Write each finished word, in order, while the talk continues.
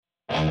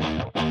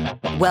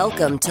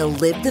Welcome to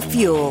Live the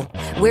Fuel,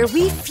 where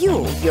we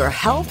fuel your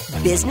health,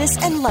 business,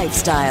 and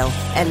lifestyle.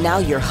 And now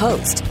your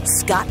host,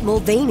 Scott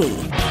Mulvaney.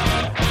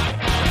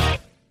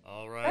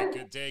 All right,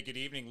 good day, good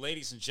evening,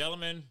 ladies and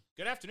gentlemen.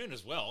 Good afternoon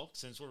as well,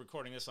 since we're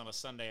recording this on a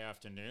Sunday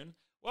afternoon.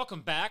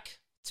 Welcome back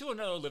to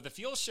another Live the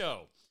Fuel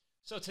show.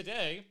 So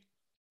today,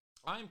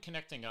 I'm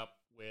connecting up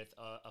with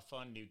a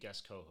fun new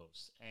guest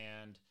co-host,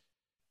 and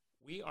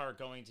we are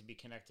going to be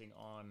connecting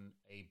on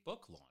a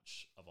book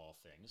launch of all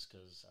things,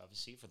 because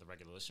obviously for the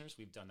regular listeners,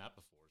 we've done that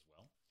before as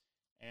well.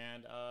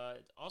 And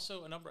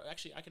also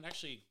I can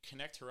actually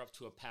connect her up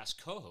to a past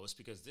co-host,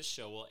 because this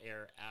show will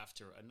air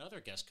after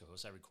another guest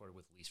co-host I recorded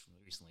with Lise from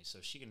recently, so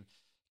she can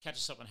catch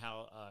us up on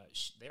how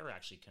they're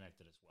actually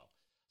connected as well.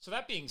 So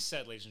that being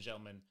said, ladies and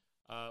gentlemen,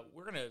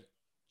 we're going to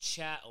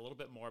chat a little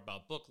bit more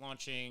about book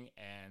launching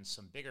and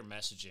some bigger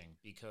messaging,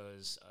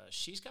 because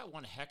she's got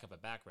one heck of a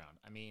background.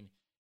 I mean,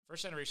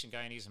 first-generation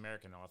Guyanese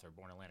American author,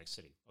 born in Atlantic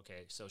City.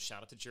 Okay, so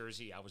shout out to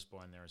Jersey. I was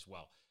born there as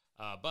well.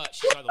 But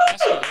she's on the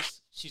West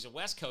Coast. She's a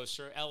West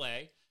Coaster,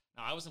 L.A.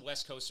 Now, I was a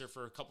West Coaster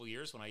for a couple of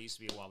years when I used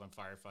to be a wildland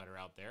firefighter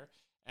out there.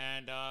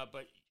 And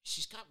but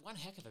she's got one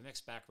heck of a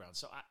mixed background.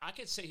 So I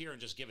could sit here and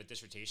just give a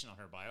dissertation on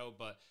her bio.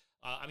 But,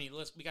 I mean,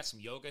 we got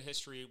some yoga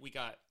history. We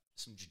got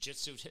some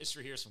jiu-jitsu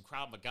history here, some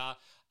Krav Maga.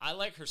 I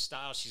like her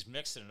style. She's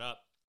mixing it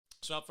up.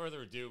 So without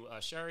further ado,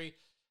 Sherry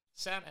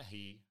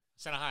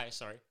Sanahai,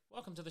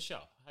 welcome to the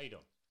show. How you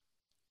doing?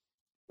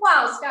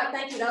 Wow, Scott,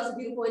 thank you. That was a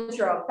beautiful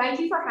intro. Thank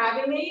you for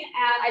having me.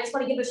 And I just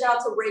want to give a shout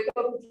out to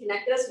Reiko who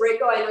connected us.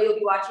 Reiko, I know you'll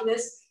be watching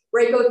this.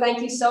 Reiko,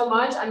 thank you so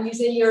much. I'm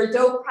using your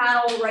dope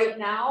panel right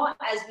now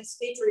as we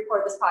speak to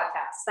record this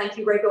podcast. Thank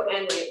you, Reiko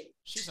and Lee.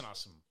 She's an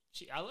awesome.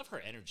 I love her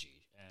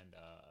energy. And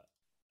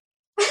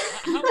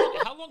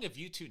how long have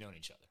you two known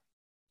each other?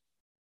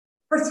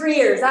 For 3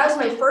 years. That was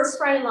my first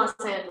friend in Los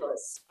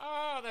Angeles.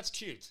 Oh, that's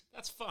cute.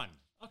 That's fun.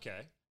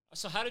 Okay.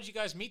 So how did you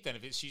guys meet then,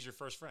 if she's your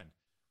first friend?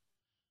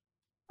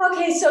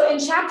 Okay, so in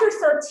chapter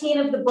 13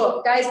 of the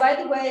book, guys, by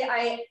the way,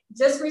 I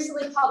just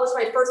recently published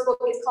my first book.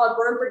 It's called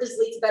Burn Bridges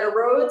Lead to Better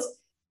Roads.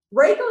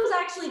 Reiko is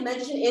actually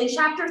mentioned in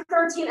chapter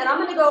 13, and I'm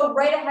going to go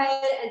right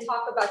ahead and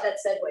talk about that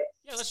segue.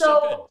 Yeah, let's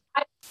jump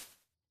in.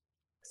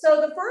 So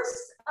the first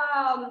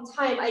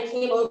time I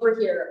came over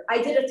here,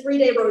 I did a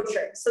 3-day road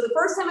trip. So the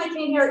first time I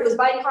came here, it was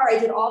by car. I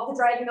did all the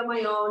driving on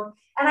my own.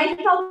 And I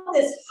felt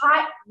this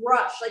hot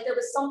rush, like there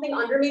was something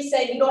under me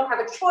saying, you don't have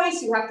a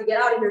choice. You have to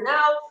get out of here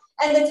now.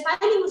 And the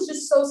timing was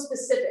just so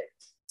specific.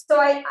 So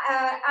as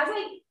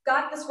I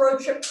got this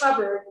road trip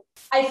covered,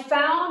 I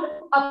found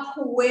a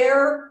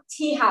pu'er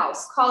tea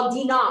house called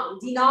Dinong.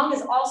 Dinong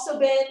has also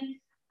been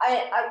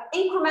an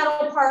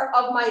incremental part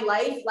of my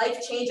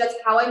life change. That's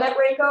how I met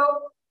Reiko.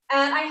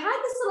 And I had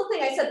this little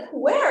thing. I said,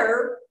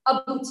 pu'er,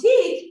 a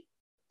boutique,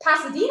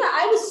 Pasadena.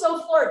 I was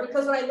so floored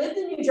because when I lived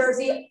in New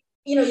Jersey,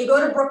 you know, you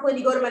go to Brooklyn,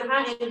 you go to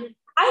Manhattan.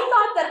 I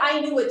thought that I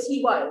knew what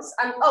tea was.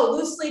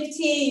 Loose leaf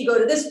tea, you go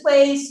to this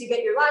place, you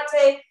get your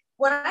latte.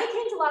 When I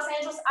came to Los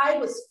Angeles, I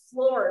was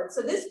floored.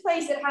 So this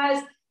place, it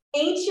has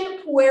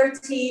ancient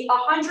pu'er tea,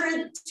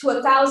 100 to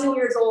 1,000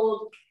 years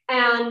old.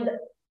 And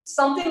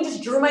something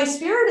just drew my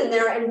spirit in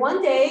there. And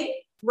one day,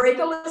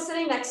 Reiko was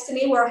sitting next to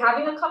me. We're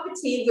having a cup of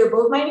tea. We were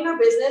both minding our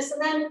business. And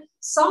then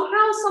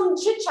somehow some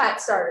chit chat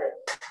started.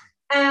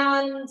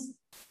 And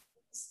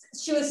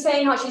she was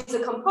saying how she's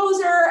a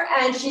composer.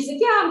 And she said,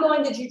 yeah, I'm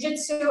going to a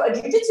jiu-jitsu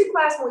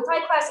class, Muay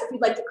Thai class, if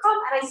you'd like to come.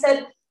 And I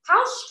said,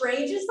 how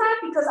strange is that?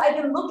 Because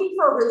I've been looking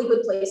for a really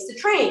good place to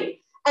train.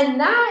 And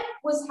that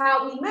was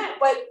how we met.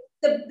 But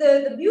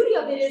the beauty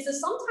of it is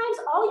sometimes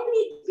all you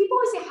need, people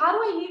always say, how do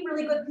I meet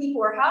really good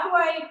people? Or how do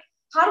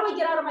I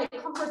get out of my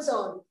comfort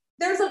zone?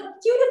 There's a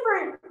few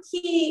different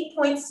key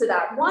points to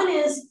that. One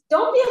is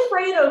don't be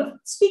afraid of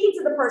speaking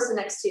to the person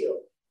next to you.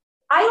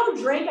 I don't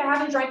drink. I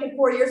haven't drank in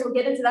 4 years. We'll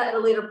get into that at a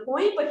later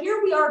point. But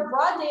here we are,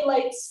 broad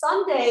daylight,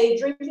 Sunday,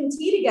 drinking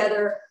tea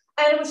together.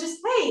 And it was just,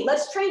 hey,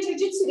 let's train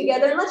jiu-jitsu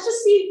together. And let's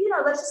just see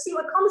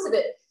what comes of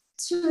it.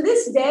 To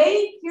this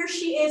day, here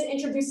she is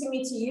introducing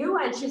me to you.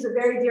 And she's a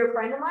very dear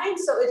friend of mine.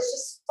 So it's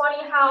just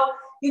funny how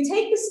you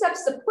take the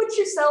steps to put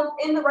yourself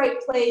in the right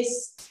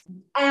place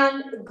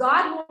and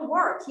God will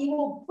work. He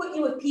will put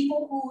you with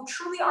people who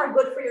truly are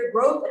good for your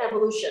growth and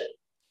evolution.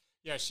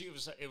 Yeah,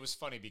 it was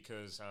funny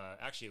because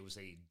actually it was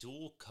a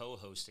dual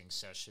co-hosting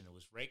session. It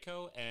was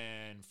Reiko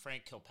and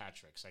Frank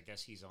Kilpatrick. So I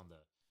guess he's on the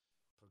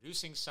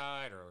producing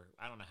side, or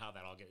I don't know how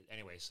that all get.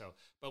 Anyway,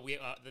 but we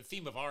the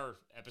theme of our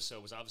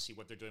episode was obviously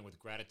what they're doing with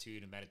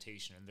gratitude and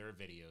meditation in their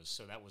videos.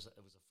 So it was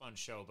a fun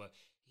show. But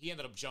he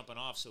ended up jumping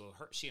off, so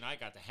she and I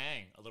got to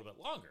hang a little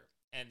bit longer.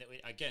 And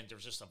again, there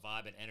was just a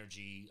vibe and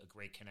energy, a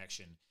great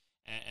connection.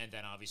 And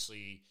then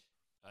obviously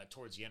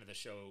towards the end of the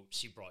show,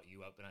 she brought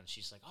you up, and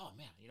she's like, "Oh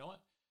man, you know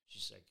what?"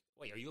 She's like,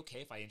 "Wait, are you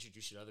okay if I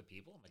introduce you to other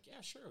people?" I'm like,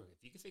 "Yeah, sure.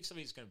 If you can think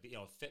somebody's going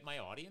to fit my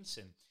audience."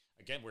 And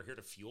again, we're here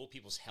to fuel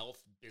people's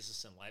health,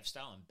 business, and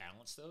lifestyle and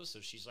balance those.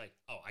 So she's like,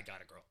 "Oh, I got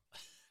it, girl."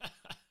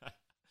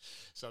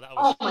 So that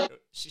was,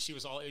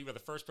 you were the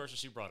first person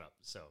she brought up.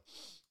 So.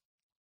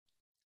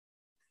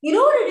 You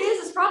know what it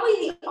is it's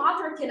probably the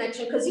author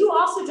connection, because you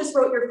also just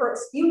wrote your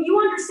first. You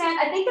understand.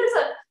 I think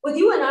with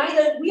you and I,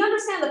 that we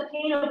understand the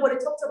pain of what it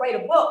took to write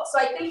a book. So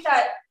I think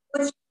that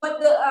with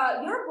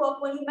your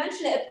book, when you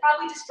mentioned it, it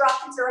probably just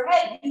dropped into our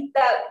head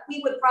that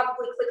we would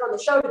probably click on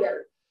the show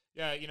together.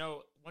 Yeah,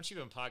 once you've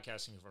been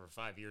podcasting for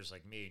 5 years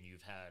like me, and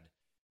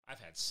I've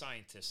had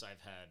scientists,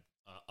 I've had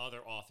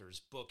other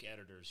authors, book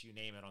editors, you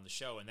name it, on the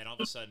show, and then all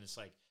of a sudden it's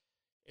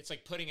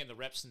like putting in the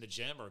reps in the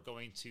gym or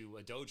going to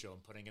a dojo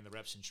and putting in the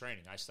reps in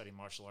training. I studied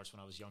martial arts when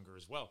I was younger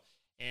as well,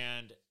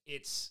 and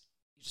it's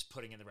just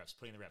putting in the reps,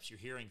 You're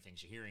hearing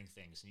things,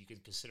 and you can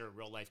consider it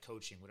real life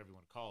coaching, whatever you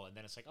want to call it. And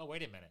then it's like, oh,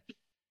 wait a minute,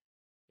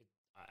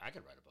 I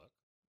could write a book.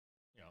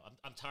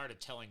 I'm tired of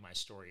telling my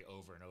story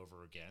over and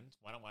over again.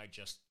 Why don't I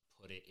just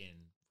put it in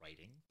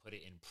writing, put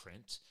it in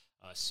print,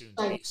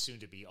 soon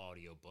to be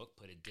audio book,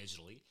 put it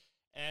digitally,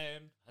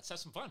 and let's have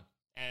some fun.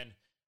 And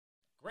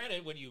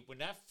granted, when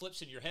that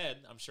flips in your head,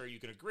 I'm sure you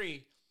can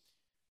agree,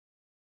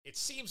 it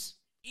seems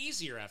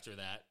easier after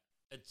that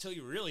until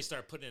you really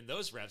start putting in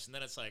those reps, and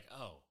then it's like,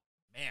 oh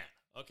man,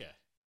 okay,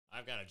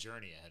 I've got a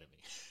journey ahead of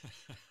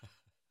me.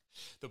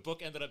 The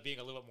book ended up being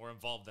a little bit more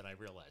involved than I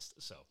realized.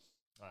 So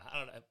I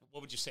don't know.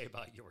 What would you say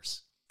about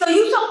yours? So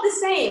you felt the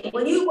same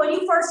when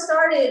you first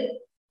started.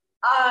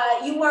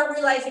 You weren't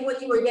realizing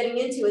what you were getting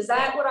into. Is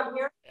that what I'm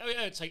hearing? Oh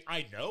yeah, it's like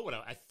I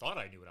thought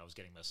I knew what I was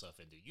getting myself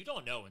into. You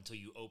don't know until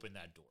you open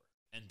that door,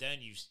 and then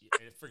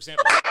for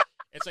example,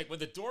 it's like when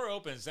the door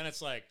opens, then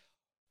it's like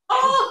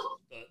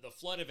the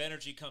flood of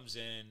energy comes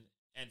in,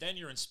 and then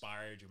you're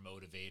inspired, you're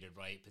motivated,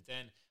 right? But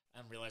then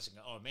I'm realizing,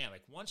 oh man,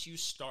 like once you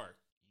start,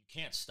 you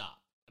can't stop.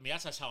 I mean,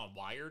 that's how I'm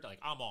wired. Like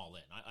I'm all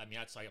in. I mean,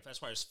 that's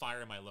why there's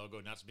fire in my logo,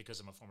 not because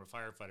I'm a former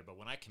firefighter, but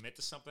when I commit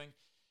to something,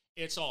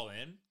 it's all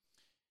in.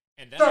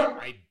 And then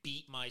I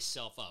beat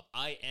myself up.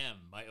 I am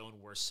my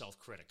own worst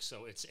self-critic.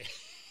 So it's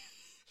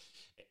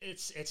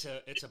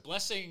a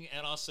blessing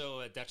and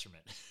also a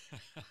detriment.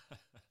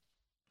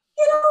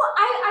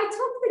 I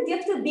took the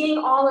gift of being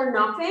all or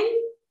nothing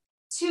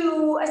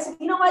I said,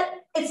 you know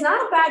what? It's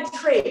not a bad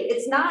trait.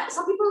 It's not,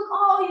 some people are like,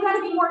 oh, you got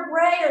to be more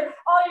gray, or,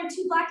 oh, you're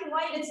too black and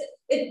white.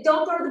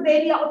 Don't throw the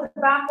baby out with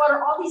the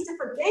bathwater, all these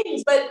different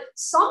things. But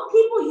some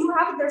people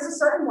there's a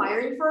certain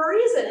wiring for a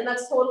reason, and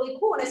that's totally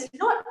cool. And I said, you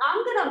know what?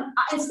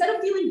 Instead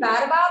of feeling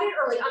bad about it,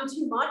 or like I'm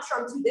too much,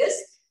 or I'm too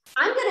this,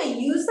 I'm going to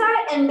use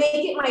that and make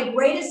it my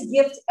greatest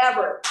gift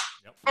ever.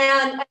 Yep.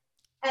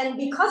 And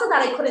because of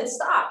that, I couldn't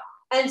stop.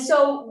 And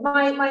so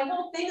my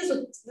whole thing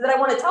that I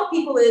want to tell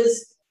people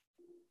is,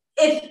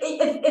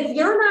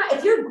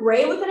 if you're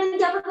gray with an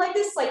endeavor like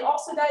this, like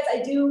also guys,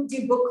 I do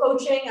book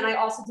coaching and I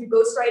also do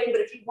ghostwriting, but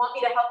if you want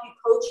me to help you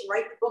coach and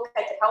write the book,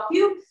 I can help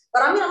you.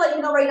 But I'm going to let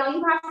you know right now,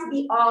 you have to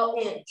be all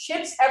in.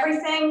 Chips,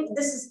 everything.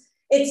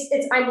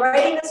 I'm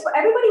writing this, but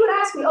everybody would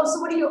ask me, oh, so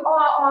what are you?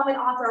 Oh, I'm an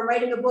author, I'm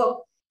writing a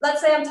book. Let's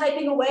say I'm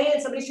typing away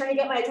and somebody's trying to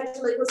get my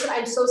attention. Like, listen,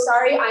 I'm so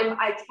sorry.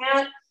 I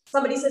can't.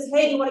 Somebody says,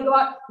 hey, do you want to go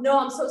out? No,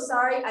 I'm so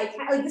sorry. I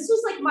can't. Like, this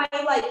was like my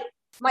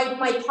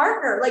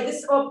partner, like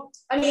this.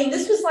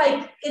 This was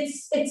like,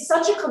 it's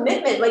such a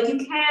commitment. Like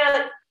you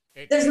can't,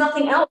 there's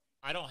nothing else.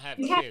 I don't have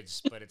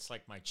kids, but it's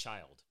like my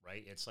child,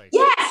 right? It's like,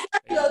 yes,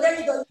 there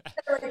you go.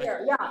 Right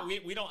there. Yeah.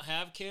 We don't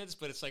have kids,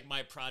 but it's like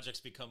my projects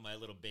become my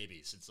little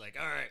babies. It's like,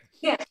 all right,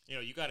 yeah.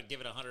 You got to give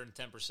it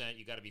 110%.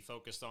 You got to be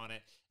focused on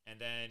it. And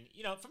then,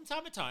 from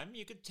time to time,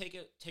 you could take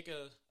a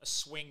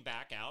swing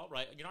back out,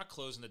 right? You're not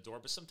closing the door,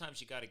 but sometimes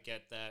you got to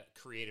get that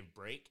creative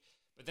break.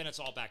 But then it's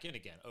all back in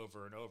again,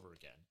 over and over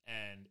again.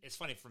 And it's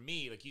funny for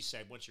me, like you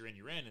said, once you're in,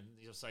 and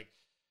it's like,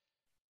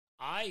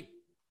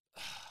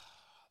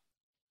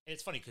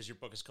 it's funny because your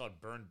book is called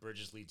Burned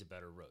Bridges Lead to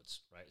Better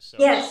Roads, right? So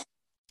yes.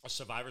 A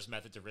survivor's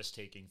method to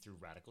risk-taking through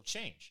radical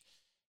change.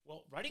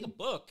 Well, writing a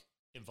book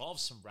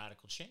involves some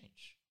radical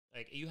change.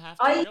 Like you have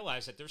to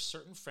realize that there's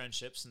certain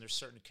friendships and there's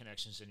certain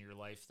connections in your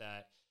life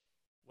that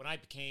when I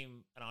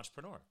became an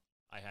entrepreneur,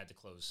 I had to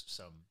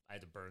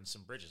burn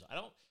some bridges. I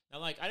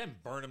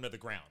didn't burn them to the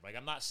ground. Like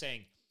I'm not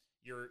saying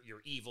you're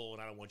evil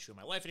and I don't want you in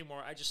my life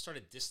anymore. I just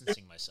started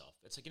distancing myself.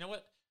 It's like, you know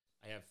what?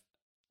 I have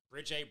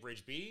bridge A,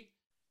 bridge B.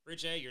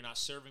 Bridge A, you're not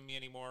serving me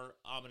anymore.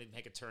 I'm going to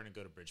make a turn and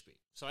go to bridge B.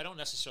 So I don't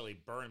necessarily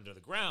burn them to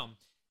the ground.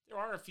 There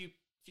are a few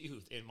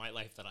in my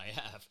life that I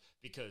have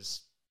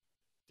because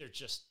they're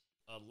just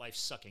a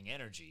life-sucking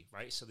energy,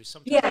 right? So there's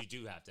sometimes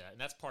you do have to, and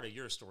that's part of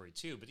your story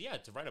too. But yeah,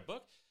 to write a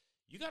book,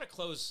 you got to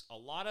close a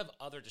lot of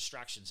other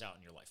distractions out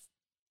in your life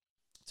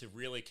to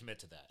really commit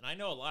to that. And I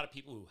know a lot of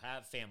people who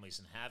have families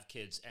and have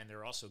kids, and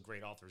they're also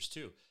great authors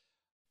too.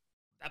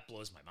 That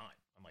blows my mind.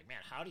 I'm like,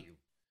 man, how do you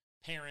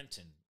parent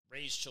and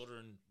raise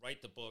children,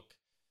 write the book,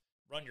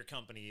 run your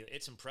company?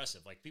 It's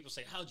impressive. Like people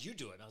say, how'd you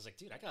do it? And I was like,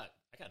 dude, I got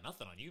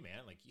nothing on you,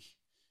 man. Like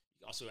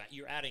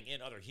you're adding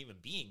in other human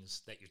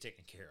beings that you're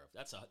taking care of.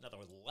 That's another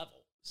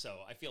level. So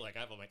I feel like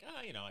I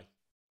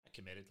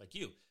committed like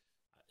you.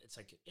 It's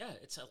like, yeah,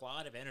 it's a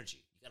lot of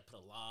energy. You got to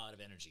put a lot of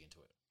energy into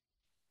it.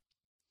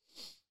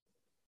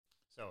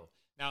 So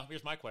now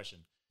here's my question.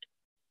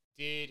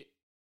 Did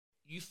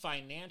you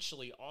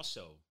financially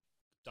also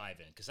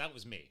dive in? Because that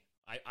was me.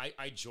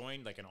 I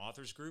joined like an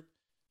authors group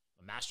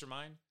a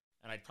mastermind,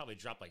 and I'd probably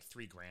drop like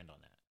 $3,000 on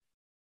that.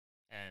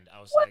 And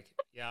I was like,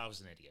 yeah, I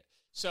was an idiot.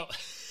 So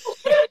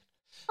okay,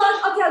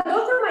 I'll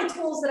go through my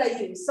tools that I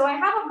use. So I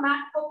have a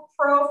MacBook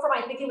Pro from,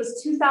 I think it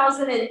was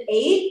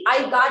 2008. I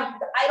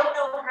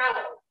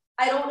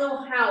don't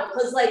know how,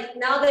 because like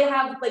now they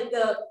have like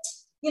the,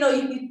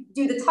 you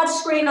do the touch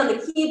screen on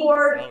the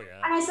keyboard. Oh,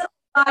 yeah. And I said,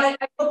 oh, God,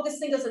 I hope this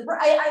thing doesn't break.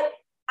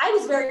 I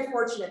was very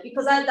fortunate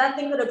because that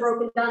thing could have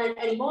broken down at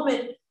any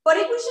moment. But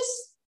it was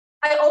just,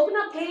 I opened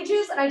up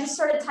Pages and I just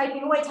started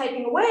typing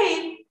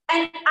away.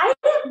 And I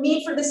didn't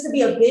mean for this to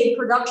be a big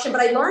production,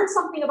 but I learned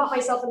something about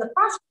myself in the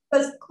process,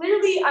 because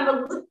clearly I'm a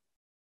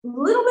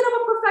little bit of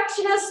a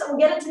perfectionist. We'll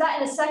get into that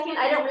in a second.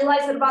 I didn't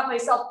realize it about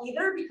myself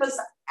either, because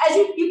as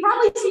you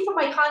probably see from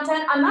my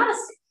content, I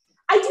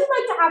do like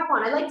to have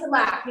fun. I like to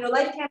laugh,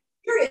 life can't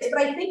be serious,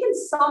 but I think in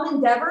some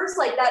endeavors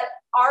like that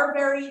are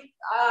very,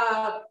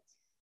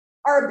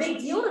 are a big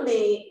deal to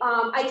me.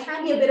 I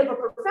can be a bit of a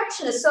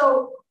perfectionist.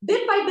 So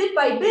bit by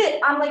bit,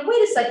 I'm like,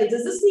 wait a second,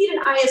 does this need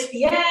an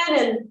ISBN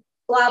and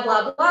blah,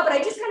 blah, blah. But I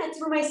just kind of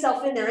threw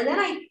myself in there. And then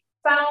I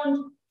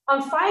found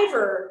on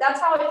Fiverr, that's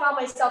how I found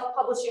my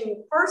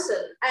self-publishing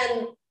person.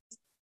 And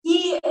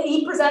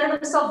he presented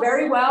himself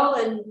very well.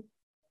 And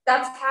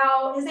that's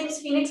how, his name's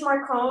Phoenix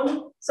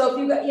Marcone. So if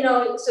you got,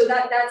 so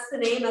that's the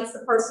name, that's the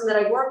person that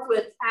I worked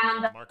with.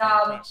 And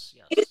Press,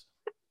 yes.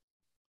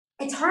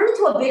 it turned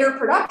into a bigger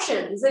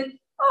production. It's like,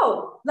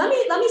 oh, let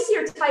me see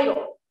your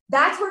title.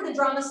 That's where the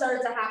drama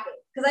started to happen,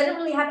 because I didn't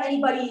really have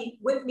anybody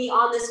with me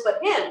on this but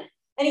him.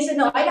 And he said,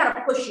 no, I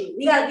gotta push you.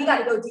 We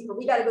gotta go deeper.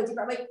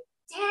 I'm like,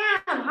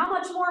 damn, how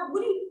much more?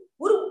 What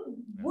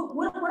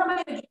am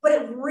I gonna do? But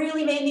it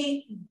really made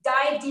me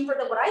dive deeper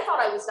than what I thought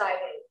I was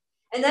diving.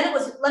 And then it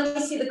was, let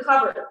me see the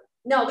cover.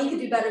 No, we could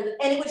do better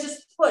and it was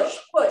just push.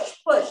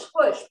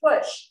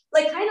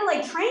 Like kind of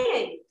like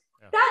training.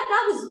 Yeah.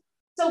 That was,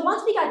 so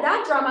once we got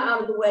that drama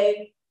out of the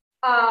way,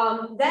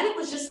 then it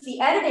was just the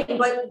editing.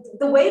 But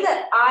the way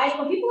that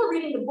when people are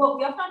reading the book,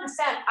 you have to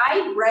understand,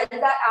 I read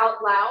that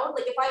out loud.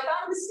 Like if I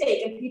found a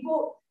mistake and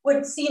people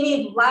would see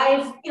me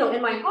live,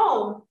 in my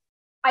home,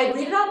 I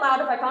read it out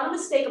loud. If I found a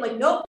mistake, I'm like,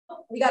 nope,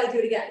 we got to do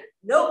it again.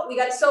 Nope,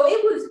 so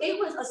it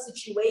was a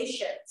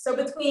situation. So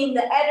between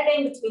the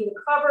editing, between the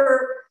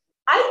cover,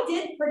 I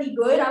did pretty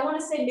good. I want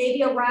to say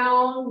maybe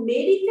around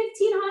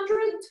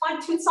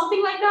 1,500,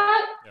 something like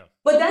that. Yeah.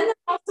 But then there's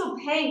also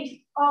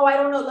paying, I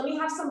don't know, let me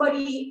have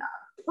somebody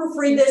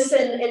proofread this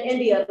in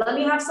India. Let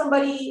me have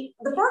somebody,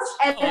 the first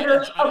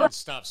editor. I didn't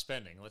stop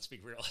spending, let's be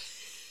real.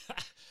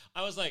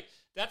 I was like,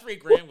 that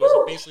 $3,000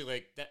 was basically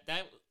like,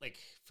 that like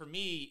for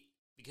me,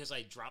 because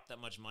I dropped that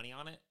much money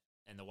on it,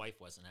 and the wife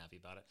wasn't happy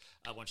about it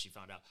once she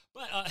found out.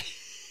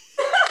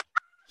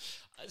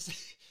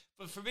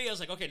 But for me, I was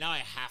like, okay, now I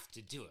have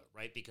to do it,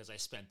 right? Because I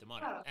spent the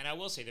money. And I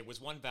will say there was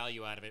one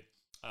value out of it.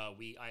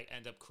 I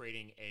end up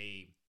creating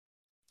a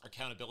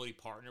accountability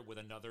partner with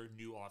another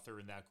new author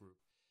in that group.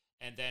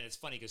 And then it's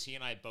funny because he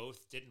and I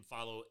both didn't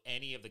follow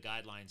any of the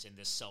guidelines in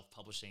this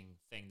self-publishing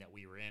thing that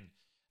we were in,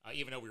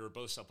 even though we were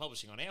both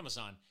self-publishing on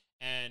Amazon.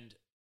 And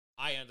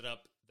I ended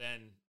up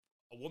then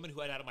a woman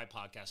who had my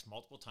podcast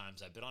multiple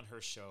times. I've been on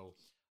her show.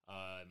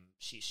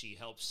 She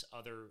helps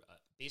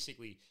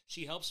basically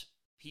she helps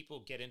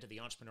people get into the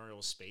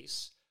entrepreneurial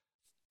space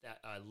that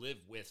live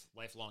with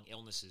lifelong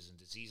illnesses and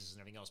diseases and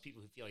everything else.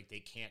 People who feel like they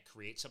can't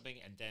create something,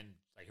 and then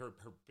like her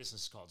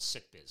business is called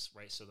Sick Biz,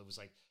 right? So that was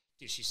like,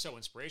 dude, she's so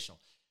inspirational.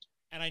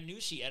 And I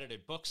knew she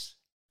edited books,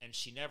 and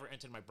she never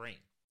entered my brain.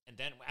 And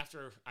then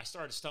after I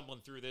started stumbling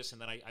through this, and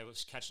then I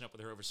was catching up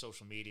with her over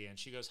social media, and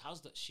she goes,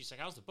 she's like,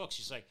 how's the book?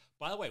 She's like,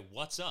 by the way,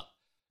 what's up?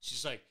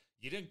 She's like,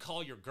 you didn't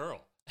call your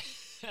girl.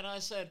 And I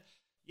said,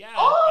 yeah,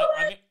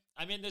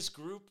 I'm in this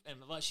group. And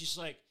she's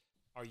like,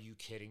 are you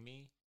kidding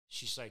me?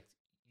 She's like,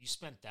 you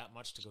spent that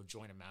much to go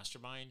join a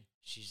mastermind?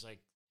 She's like,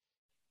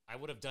 I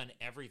would have done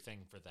everything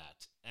for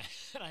that.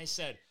 And I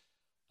said,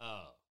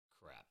 oh,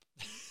 crap.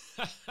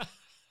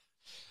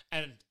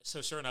 And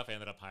so sure enough, I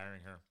ended up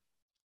hiring her.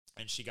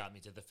 And she got me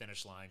to the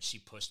finish line. She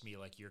pushed me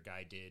like your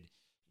guy did.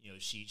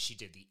 She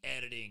did the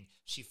editing.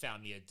 She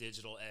found me a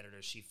digital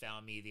editor. She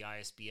found me the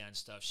ISBN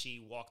stuff.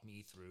 She walked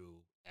me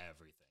through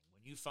everything.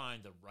 When you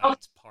find the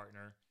right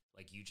partner,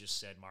 like you just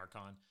said,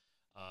 Marcon,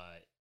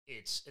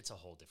 it's a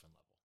whole different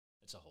level.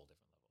 It's a whole different level.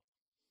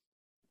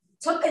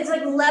 So it's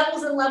like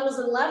levels and levels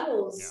and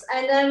levels. Yeah.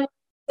 And then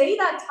say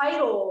that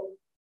title,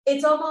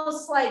 it's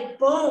almost like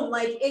boom.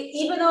 Like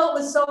even though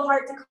it was so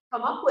hard to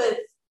come up with,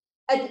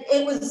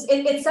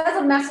 it says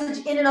a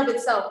message in and of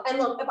itself. And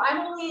look, if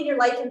I'm only in your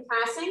life in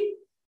passing,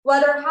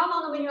 whether how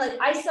long I'm in your life,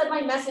 I said my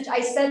message,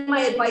 I said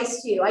my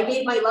advice to you, I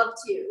gave my love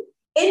to you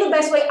in the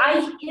best way I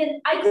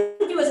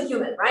could do as a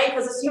human, right?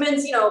 Because as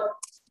humans, it's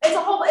a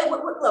whole.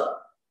 Look,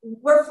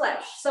 we're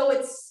flesh, so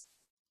it's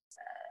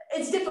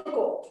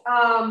difficult.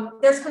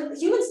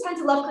 Humans tend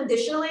to love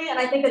conditionally, and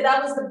I think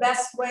that was the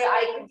best way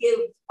I could give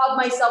of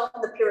myself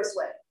in the purest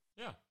way.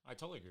 Yeah, I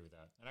totally agree with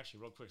that. And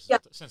actually, real quick,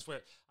 since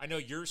I know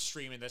you're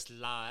streaming this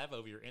live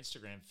over your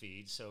Instagram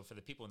feed, so for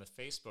the people in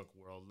the Facebook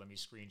world, let me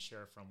screen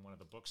share from one of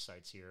the book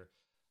sites here.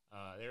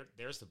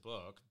 There's the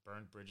book,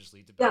 Burned Bridges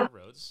Lead to Yeah. Better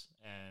Roads,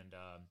 and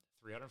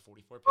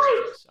 344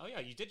 pages. Oh, yeah,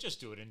 you did just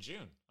do it in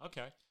June.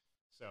 Okay.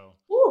 So,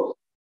 Ooh.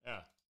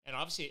 yeah. And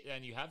obviously,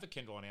 and you have the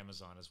Kindle on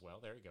Amazon as well.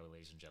 There you go,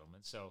 ladies and gentlemen.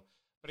 So,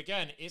 but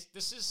again,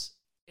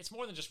 it's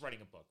more than just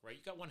writing a book, right?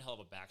 You got one hell of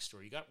a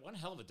backstory. You got one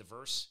hell of a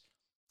diverse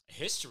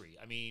history.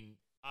 I mean,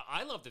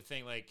 I love the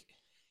thing, like,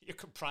 you're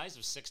comprised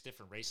of 6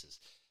 different races.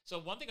 So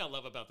one thing I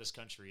love about this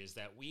country is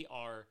that we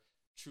are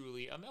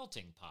truly a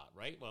melting pot,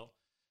 right? Well,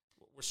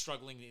 we're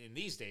struggling in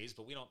these days,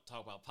 but we don't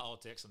talk about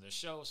politics on this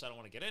show, so I don't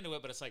want to get into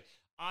it. But it's like,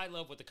 I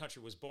love what the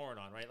country was born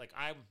on, right? Like,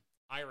 I'm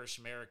Irish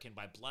American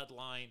by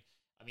bloodline.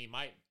 I mean,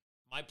 my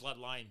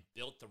bloodline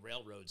built the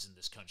railroads in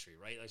this country,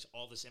 right? Like,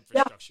 all this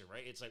infrastructure,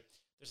 right? It's like,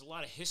 there's a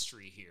lot of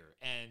history here,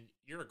 and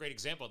you're a great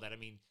example of that. I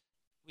mean,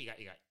 you got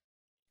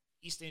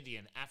East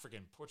Indian,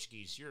 African,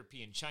 Portuguese,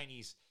 European,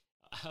 Chinese.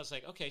 I was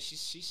like, okay,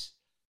 she's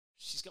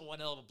got one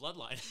hell of a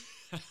bloodline.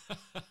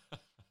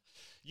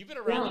 You've been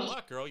around the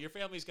block, girl. Your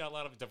family's got a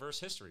lot of diverse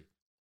history.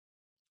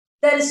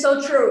 That is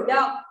so true.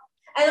 Yeah.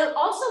 And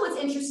also what's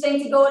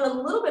interesting, to go in a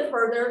little bit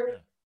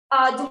further,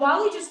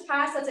 Diwali just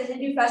passed. That's a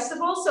Hindu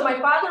festival. So my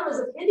father was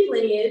of Hindu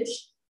lineage,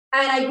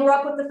 and I grew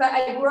up with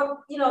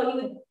you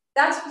know,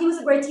 he was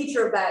a great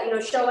teacher of that, you know,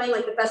 showing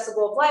like the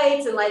Festival of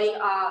Lights and lighting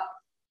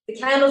the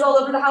candles all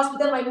over the house. But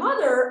then my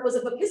mother was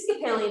of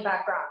Episcopalian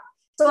background.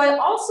 So I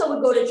also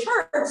would go to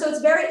church.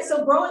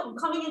 So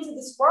coming into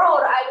this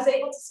world, I was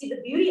able to see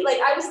the beauty. Like,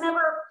 I was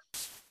never,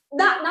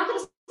 not going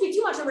to speak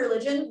too much on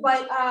religion,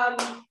 but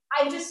I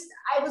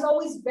was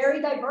always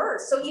very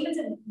diverse. So even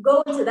to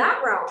go into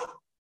that realm,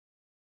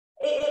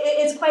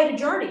 it's quite a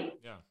journey.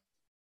 Yeah.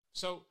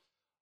 So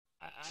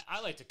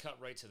I like to cut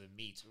right to the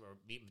meat or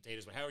meat and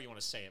potatoes, but however you want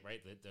to say it, right?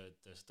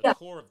 The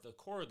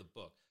core of the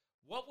book.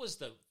 What was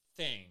the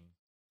thing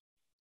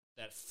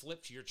that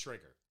flipped your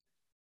trigger?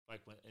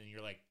 Like, and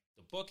you're like,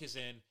 the book is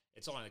in,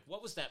 it's on. Like,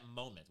 what was that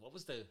moment? What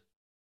was the,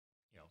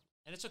 you know?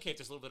 And it's okay if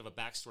there's a little bit of a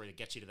backstory to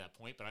get you to that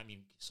point, but I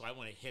mean, so I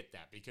want to hit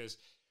that because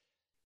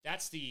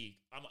that's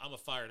I'm a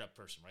fired up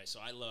person, right?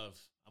 So I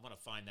want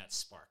to find that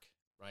spark,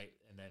 right?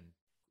 And then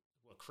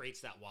what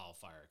creates that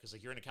wildfire? Because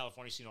like, you're in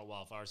California, so you know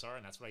what wildfires are,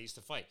 and that's what I used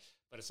to fight.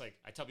 But it's like,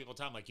 I tell people all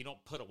the time, like, you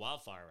don't put a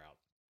wildfire out.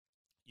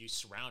 You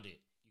surround it,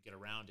 you get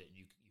around it, and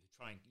you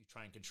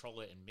try and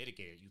control it and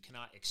mitigate it. You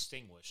cannot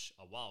extinguish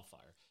a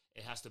wildfire.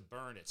 It has to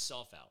burn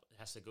itself out. It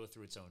has to go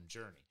through its own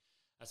journey.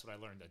 That's what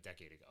I learned a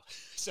decade ago.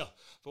 So,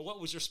 but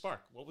what was your spark?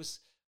 What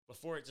was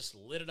before it just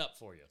lit it up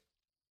for you?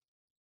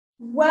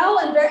 Well,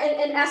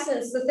 in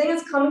essence, the thing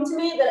that's coming to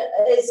me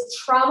that is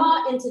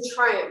trauma into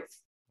triumph.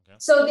 Okay.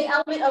 So the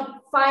element of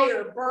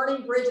fire,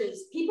 burning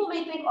bridges. People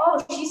may think,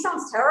 oh, she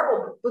sounds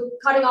terrible with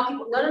cutting off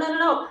people. No.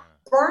 Yeah.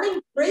 Burning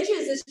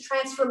bridges is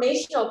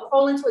transformational.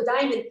 Coal into a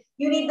diamond.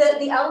 You need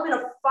the element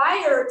of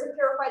fire to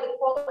purify the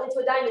coal into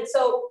a diamond.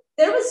 So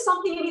there was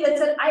something in me that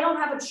said, I don't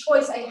have a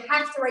choice. I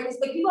have to write this.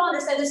 Like, people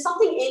understand there's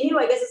something in you,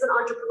 I guess, as an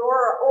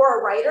entrepreneur or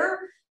a writer,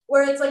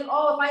 where it's like,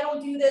 oh, if I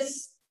don't do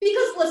this,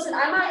 because listen,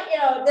 I'm not, you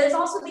know, there's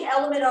also the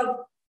element of,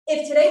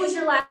 if today was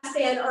your last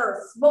day on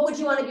earth, what would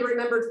you want to be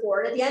remembered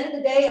for? And at the end of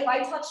the day, if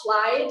I touch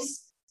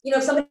lives, you know,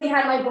 if somebody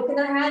had my book in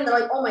their hand, they're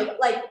like, oh my,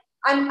 like,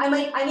 I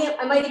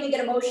might even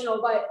get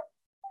emotional, but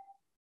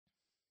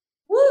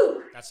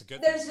woo, that's a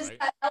good there's thing, just right?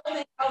 that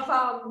element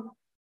of,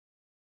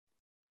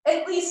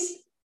 at least,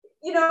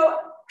 you know,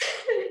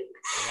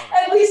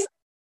 at least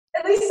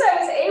I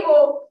was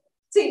able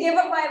to give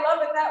up my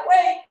love in that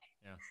way.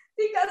 Yeah.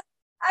 Because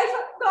I've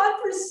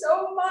gone through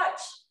so much,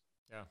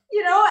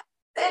 you know,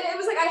 and it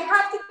was like, I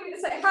have to do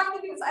this. I have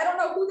to do this. I don't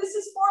know who this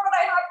is for, but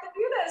I have to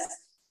do this.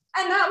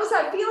 And that was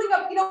that feeling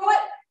of, you know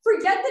what?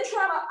 Forget the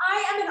trauma. I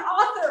am an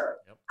author.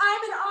 Yep.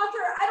 I'm an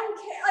author. I don't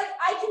care. Like,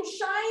 I can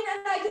shine, and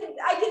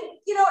I can,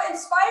 you know,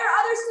 inspire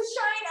others to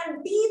shine and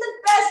be the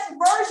best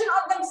version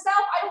of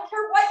themselves. I don't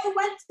care what you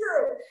went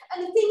through.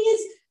 And the thing is,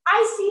 I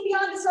see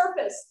beyond the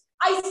surface.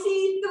 I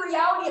see the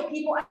reality of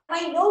people. And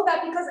I know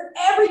that because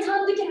every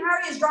time Dick and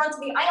Harry is drawn to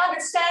me, I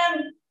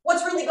understand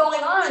what's really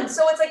going on.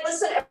 So it's like,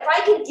 listen, if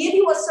I can give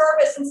you a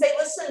service and say,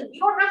 listen,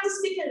 you don't have to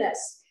stick in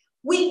this.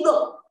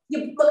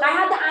 Look, I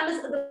had the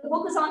Amazon, the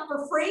book is on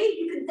for free.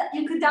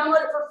 You could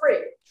download it for free.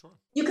 Sure.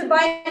 You could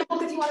buy the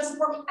book if you want to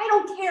support me. I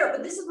don't care,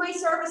 but this is my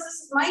service. This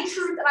is my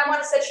truth, and I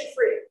want to set you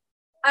free.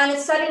 And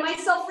it's setting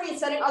myself free and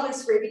setting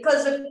others free.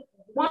 Because if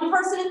one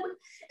person,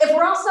 if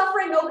we're all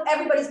suffering, no,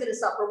 everybody's going to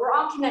suffer. We're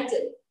all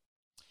connected.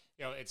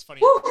 You know, it's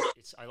funny.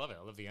 I love it.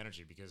 I love the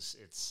energy because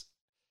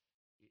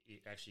you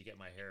actually get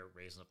my hair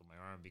raising up on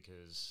my arm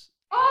because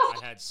I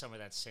had some of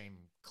that same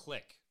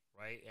click,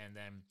 right? And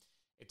then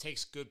it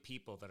takes good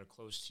people that are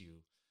close to you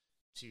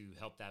to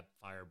help that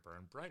fire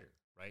burn brighter,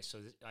 right? So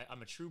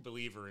I'm a true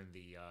believer in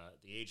the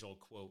age-old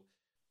quote,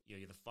 you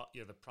know,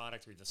 you're the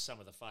product or the sum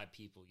of the 5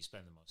 people you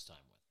spend the most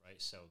time with,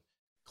 right? So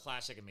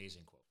classic,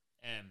 amazing quote.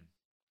 And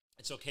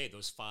it's okay,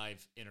 those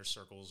 5 inner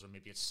circles, or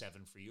maybe it's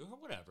 7 for you or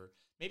whatever.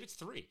 Maybe it's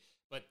 3,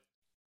 but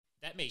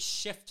that may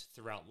shift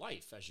throughout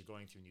life as you're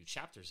going through new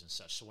chapters and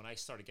such. So when I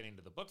started getting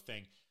into the book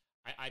thing,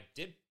 I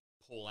did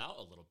pull out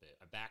a little bit.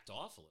 I backed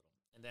off a little.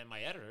 And then my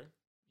editor,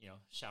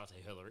 shout out to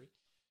Hillary.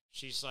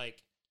 She's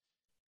like,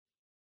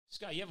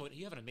 Scott,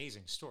 you have an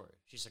amazing story.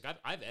 She's like,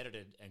 I've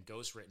edited and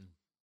ghostwritten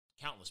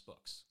countless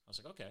books. I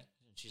was like, okay.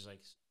 And she's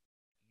like,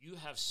 you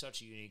have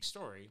such a unique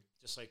story,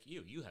 just like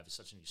you have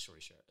such a unique story,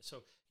 share.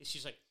 So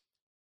she's like,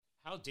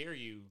 how dare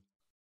you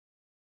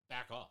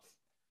back off,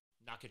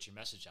 not get your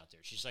message out there?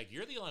 She's like,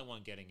 you're the only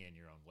one getting in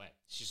your own way.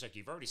 She's like,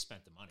 you've already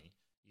spent the money.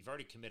 You've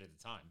already committed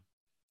the time.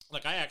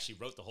 Like, I actually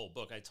wrote the whole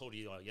book. I told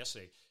you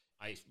yesterday,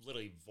 I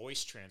literally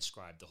voice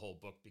transcribed the whole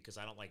book because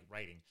I don't like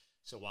writing.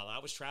 So while I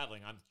was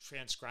traveling, I'm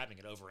transcribing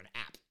it over an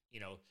app.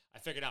 I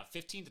figured out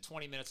 15 to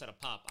 20 minutes at a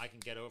pop, I can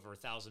get over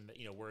 1,000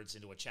 words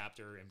into a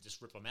chapter and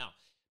just rip them out.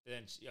 But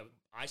then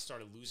I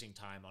started losing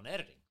time on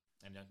editing,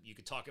 and you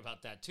could talk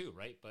about that too,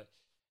 right?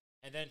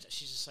 And then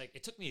she's just like,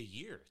 it took me a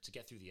year to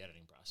get through the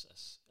editing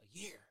process, a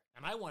year,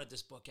 and I wanted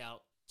this book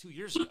out 2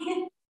 years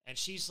ago. And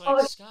she's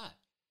like, Scott,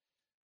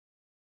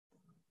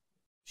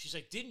 she's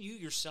like, didn't you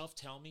yourself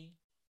tell me?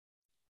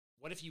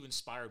 What if you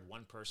inspired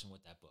one person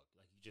with that book?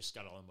 Like, you just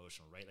got all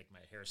emotional, right? Like, my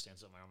hair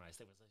stands up on my arm.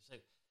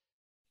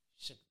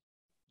 She said,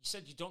 you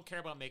said you don't care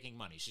about making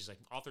money. She's like,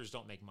 authors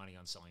don't make money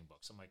on selling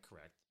books. I'm like,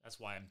 correct. That's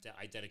why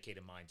I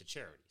dedicated mine to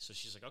charity. So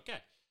she's like, okay.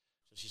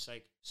 So she's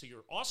like, so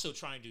you're also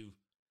trying to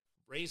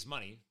raise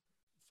money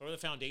for the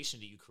foundation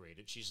that you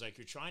created. She's like,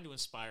 you're trying to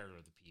inspire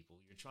other people.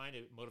 You're trying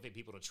to motivate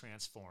people to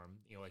transform,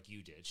 like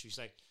you did. She's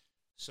like,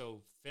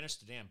 so finish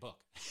the damn book.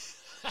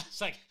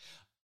 It's like,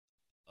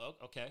 oh,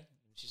 okay.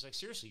 And she's like,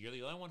 seriously, you're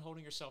the only one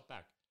holding yourself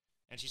back.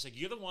 And she's like,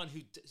 you're the one who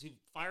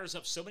fires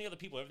up so many other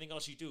people, everything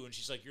else you do. And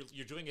she's like,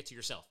 you're doing it to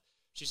yourself.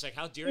 She's like,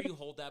 how dare you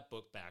hold that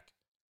book back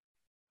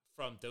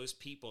from those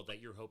people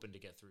that you're hoping to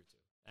get through to?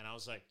 And I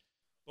was like,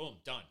 boom,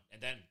 done.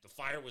 And then the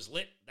fire was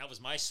lit. That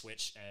was my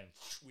switch. And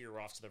we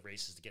were off to the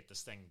races to get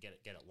this thing, get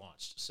it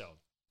launched. So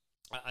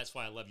that's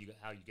why I love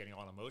how you're getting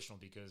all emotional,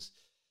 because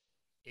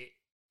it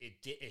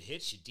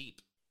hits you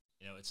deep.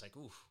 It's like,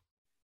 ooh,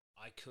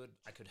 I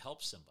could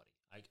help somebody.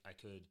 I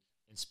could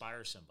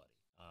inspire somebody.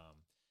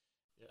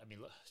 I mean,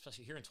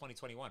 especially here in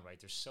 2021, right?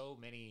 There's so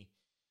many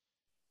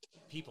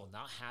people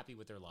not happy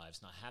with their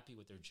lives, not happy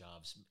with their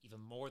jobs, even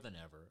more than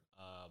ever.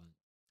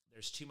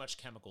 There's too much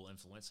chemical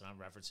influence, and I'm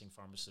referencing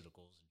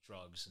pharmaceuticals and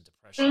drugs and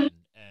depression.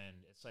 And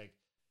it's like,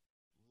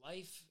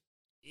 life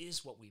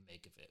is what we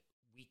make of it.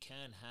 We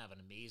can have an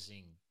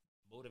amazing,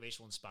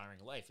 motivational, inspiring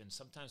life. And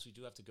sometimes we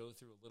do have to go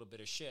through a little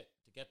bit of shit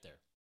to get there,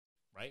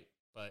 right?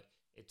 But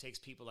it takes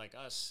people like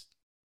us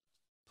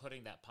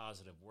putting that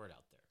positive word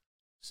out there.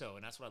 So,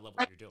 and that's what I love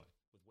what you're doing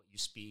with what you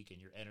speak and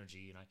your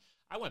energy. And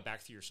I went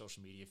back through your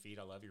social media feed.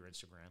 I love your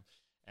Instagram.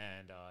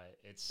 And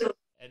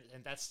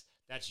and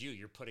that's you.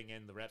 You're putting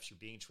in the reps. You're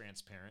being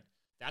transparent.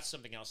 That's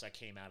something else that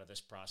came out of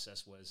this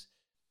process. Was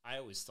I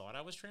always thought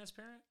I was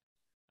transparent.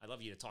 I'd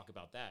love you to talk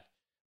about that.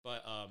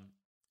 But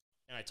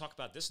and I talk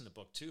about this in the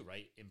book too,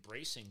 right?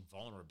 Embracing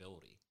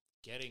vulnerability,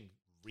 getting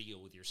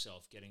real with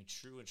yourself, getting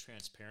true and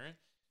transparent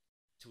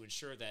to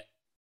ensure that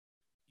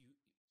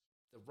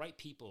the right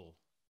people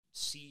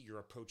see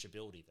your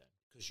approachability then,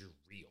 because you're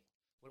real.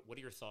 What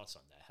are your thoughts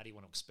on that? How do you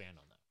want to expand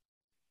on that?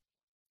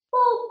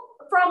 Well,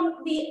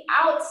 from the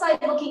outside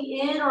looking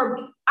in, I'm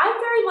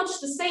very much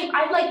the same.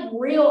 I like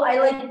real, I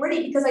like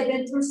gritty, because I've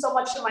been through so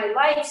much in my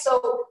life.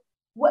 So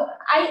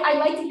I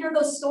like to hear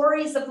those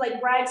stories of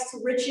like rags to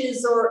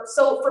riches.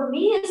 So for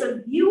me as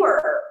a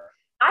viewer,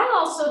 I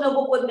also know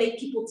what would make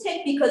people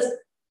tick, because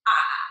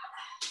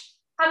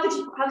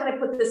how can I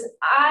put this?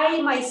 I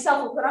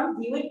myself, when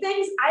I'm viewing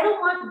things, I don't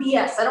want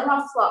BS. I don't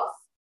want fluff.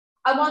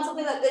 I want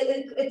something that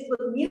it's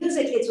with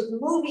music, it's with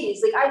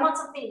movies. Like, I want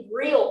something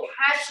real,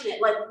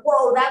 passionate. Like,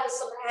 whoa, that was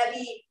so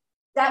heavy.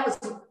 That was,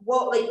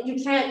 whoa, like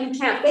you can't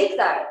fake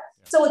that. Yeah.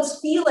 So it's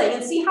feeling,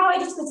 and see how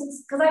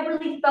because I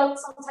really felt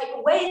some type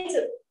of way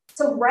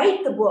to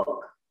write the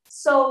book.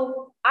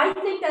 So I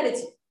think that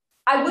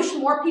I wish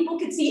more people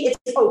could see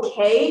it's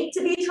okay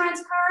to be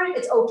transparent.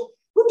 It's okay.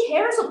 Who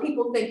cares what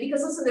people think?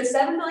 Because listen, there's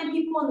 7 million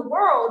people in the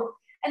world,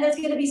 and there's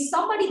going to be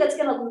somebody that's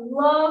going to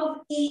love,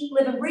 eat,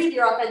 live, and breathe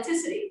your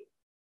authenticity.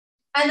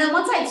 And then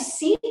once I've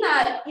seen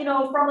that,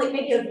 from like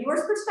maybe a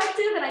viewer's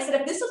perspective, and I said,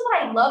 if this is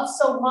what I love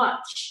so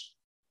much,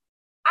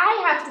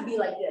 I have to be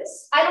like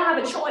this. I don't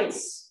have a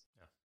choice.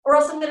 Yeah. Or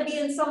else I'm going to be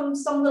in some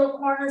little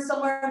corner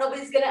somewhere.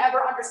 Nobody's going to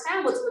ever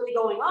understand what's really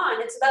going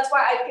on. And so that's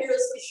why I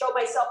fearlessly show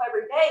myself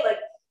every day, like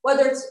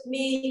whether it's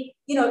me,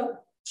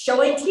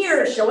 showing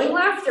tears, showing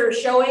laughter,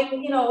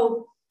 showing,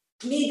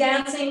 me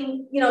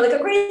dancing, like a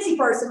crazy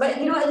person. But,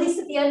 at least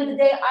at the end of the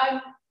day,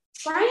 I'm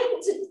trying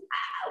to,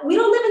 we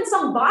don't live in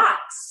some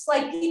box.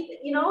 Like,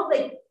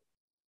 like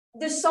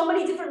there's so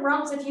many different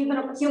realms of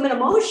human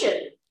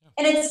emotion.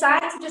 And it's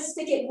sad to just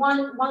stick at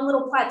one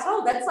little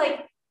plateau. That's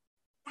like,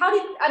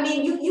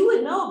 you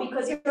would know,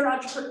 because you're an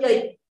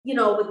entrepreneur,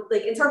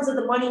 with in terms of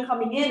the money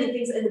coming in and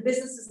things and the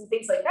businesses and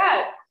things like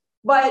that.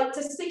 But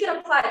to stick at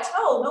a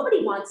plateau,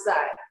 nobody wants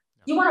that.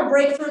 You want to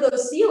break through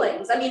those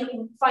ceilings.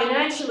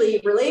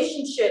 Financially,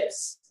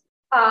 relationships,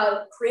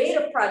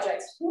 creative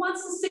projects. Who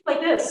wants to stick like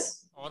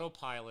this?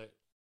 Autopilot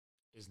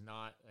is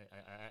not,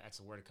 that's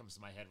a word that comes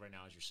to my head right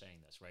now as you're saying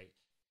this, right?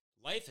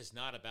 life is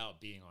not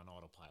about being on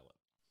autopilot.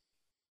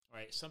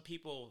 Right? Some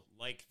people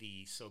like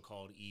the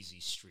so-called easy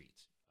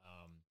street.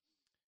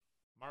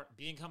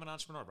 Becoming an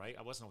entrepreneur, right?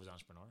 I wasn't always an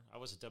entrepreneur. I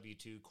was a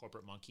W-2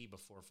 corporate monkey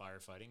before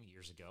firefighting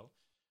years ago.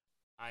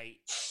 I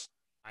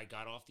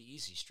got off the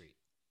easy street,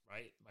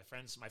 right? My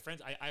friends.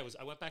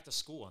 I went back to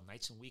school on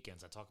nights and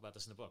weekends. I talk about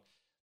this in the book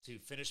to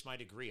finish my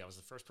degree. I was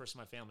the first person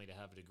in my family to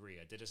have a degree.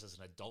 I did this as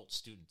an adult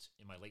student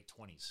in my late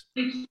 20s,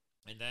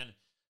 and then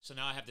so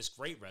now I have this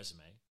great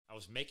resume. I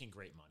was making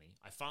great money.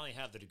 I finally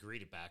have the degree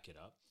to back it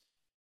up.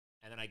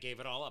 And then I gave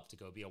it all up to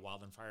go be a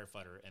wildland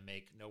firefighter and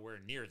make nowhere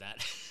near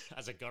that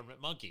as a government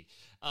monkey.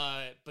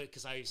 But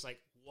because I was like,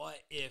 what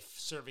if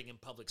serving in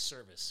public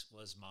service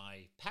was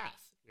my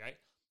path, right?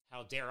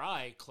 How dare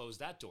I close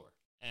that door?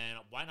 And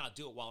why not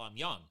do it while I'm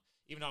young?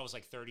 Even though I was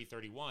like 30,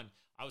 31,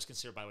 I was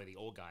considered, by the way, the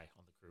old guy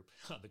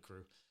on the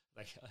crew.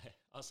 Like,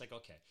 I was like,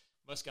 okay,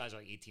 most guys are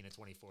like 18 and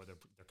 24.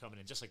 They're coming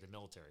in just like the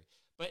military.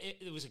 But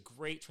it was a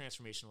great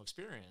transformational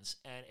experience.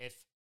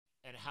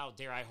 And how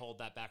dare I hold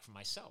that back from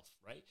myself,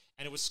 right?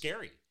 And it was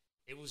scary.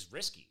 It was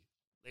risky.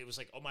 It was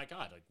like, oh my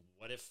God, like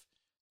what if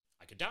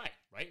I could die,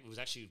 right?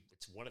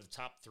 It's one of the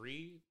top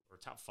 3 or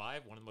top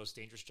 5, one of the most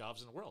dangerous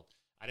jobs in the world.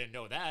 I didn't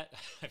know that.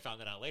 I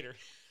found that out later.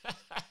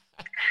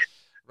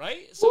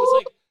 Right? So it's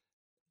like,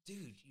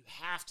 dude, you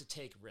have to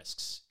take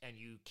risks and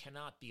you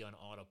cannot be on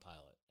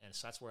autopilot. And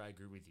so that's where I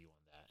agree with you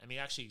on that. I mean,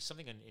 actually,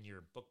 something in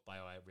your book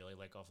bio I really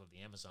like off of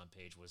the Amazon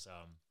page was,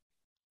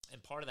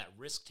 and part of that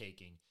risk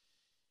taking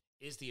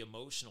is the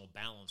emotional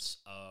balance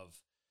of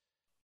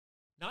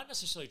not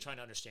necessarily trying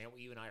to understand what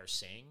you and I are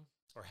saying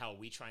or how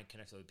we try and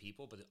connect with other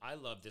people, but I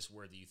love this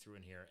word that you threw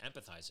in here,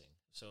 empathizing.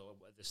 So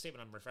the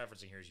statement I'm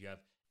referencing here is you have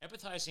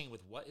empathizing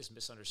with what is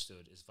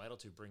misunderstood is vital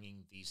to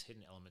bringing these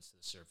hidden elements to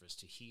the surface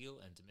to heal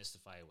and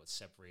demystify what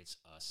separates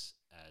us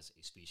as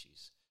a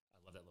species.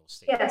 I love that little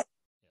statement.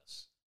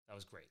 Yes, that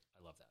was great.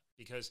 I love that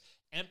because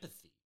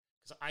empathy,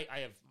 because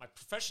I have my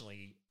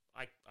professionally,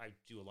 I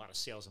do a lot of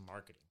sales and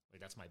marketing. Like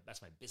that's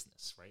my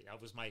business, right?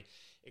 That was my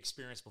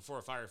experience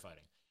before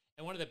firefighting.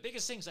 And one of the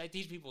biggest things I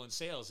teach people in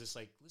sales is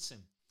like, listen,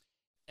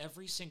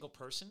 every single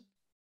person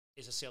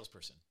is a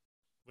salesperson.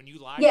 When you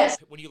lie,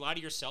 when you lie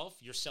to yourself,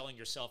 you're selling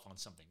yourself on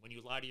something. When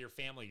you lie to your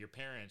family, your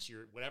parents,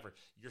 your whatever,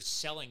 you're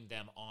selling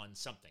them on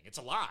something. It's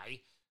a lie,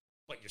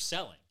 but you're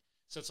selling.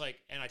 So it's like,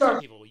 and I tell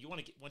people, you want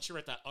to get, once you're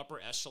at that upper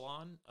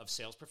echelon of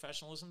sales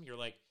professionalism, you're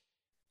like,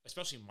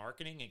 especially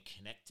marketing and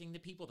connecting to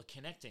people. The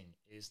connecting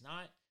is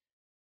not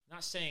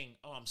saying,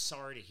 oh, I'm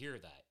sorry to hear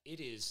that. It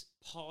is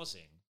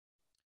pausing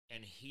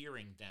and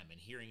hearing them and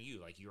hearing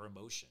you, like your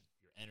emotion,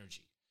 your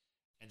energy,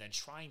 and then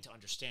trying to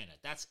understand it.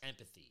 That's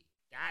empathy.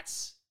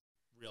 That's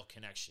real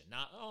connection.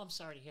 Not, oh, I'm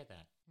sorry to hear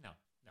that. No.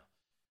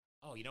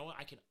 Oh, you know what?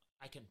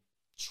 I can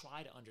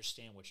try to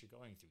understand what you're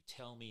going through.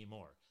 Tell me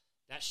more.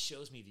 That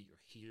shows me that you're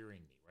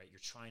hearing me, right?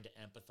 You're trying to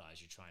empathize.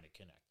 You're trying to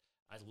connect.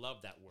 I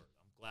love that word.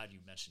 I'm glad you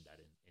mentioned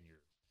that in your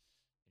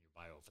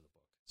bio for the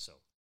book. So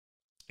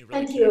it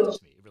really connected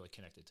to me. It really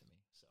connected to me.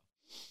 So,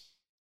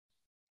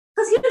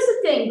 because here's the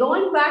thing,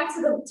 going back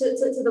to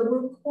the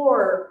root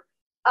core,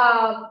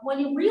 when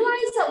you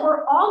realize that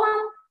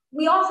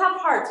we all have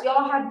hearts, we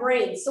all have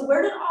brains. So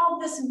where did all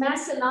this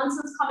mess and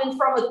nonsense come in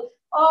from with,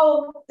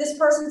 oh, this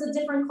person's a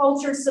different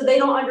culture, so they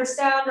don't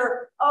understand,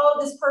 or, oh,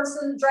 this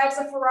person drives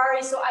a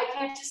Ferrari, so I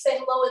can't just say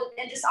hello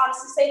and just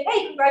honestly say,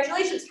 hey,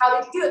 congratulations, how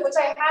did you do it? Which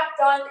I have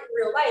done in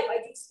real life. I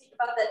do speak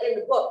about that in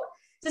the book.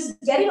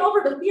 Just getting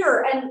over the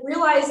fear and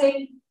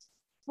realizing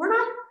we're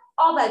not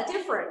all that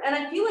different. And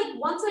I feel like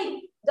once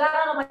I got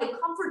out of my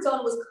comfort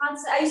zone, was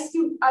constant.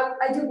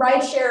 I do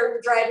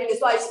rideshare driving as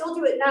well. I still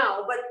do it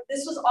now, but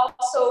this was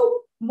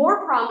also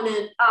more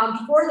prominent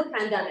before the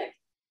pandemic.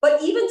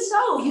 But even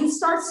so, you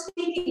start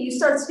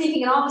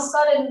speaking, and all of a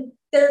sudden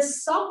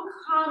there's some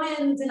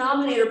common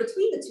denominator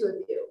between the two of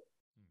you.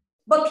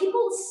 But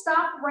people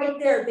stop right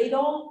there. They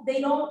don't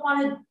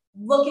want to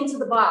look into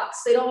the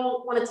box. They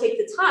don't want to take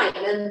the time.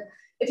 And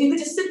if you could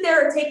just sit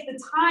there and take the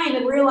time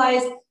and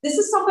realize this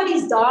is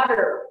somebody's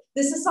daughter,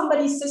 this is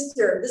somebody's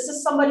sister, this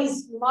is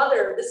somebody's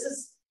mother, this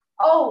is,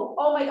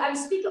 I'm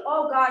speaking,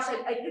 oh gosh,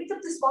 I picked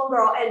up this one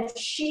girl and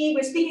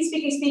we're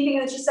speaking,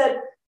 and she said,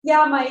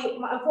 yeah,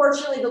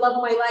 unfortunately, the love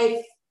of my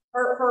life,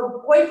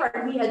 her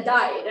boyfriend, he had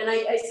died. And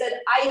I said,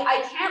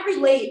 I can't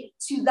relate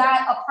to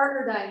that, a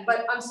partner dying,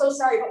 but I'm so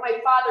sorry, but my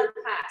father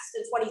passed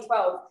in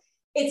 2012.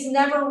 It's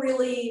never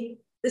really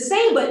the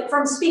same, but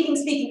from speaking,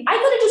 I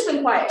could have just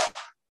been quiet.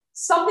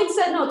 Something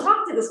said, no,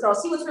 talk to this girl,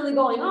 see what's really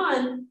going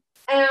on.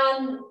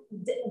 And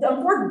the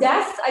word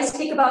death, I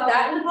speak about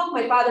that in the book.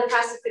 My father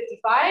passed at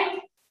 55.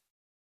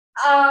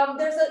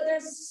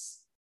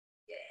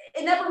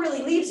 It never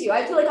really leaves you.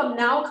 I feel like I'm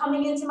now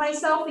coming into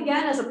myself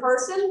again as a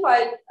person,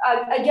 but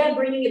again,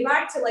 bringing it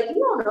back to like, you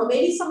don't know,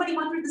 maybe somebody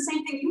went through the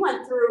same thing you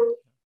went through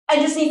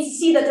and just needs to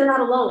see that they're not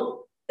alone,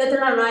 that they're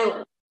not an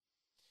island.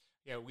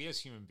 Yeah, we as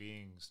human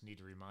beings need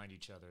to remind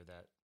each other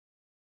that,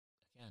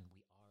 again,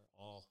 we are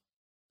all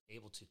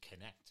able to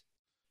connect.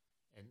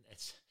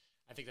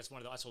 And I think that's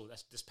one of the, also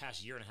that's this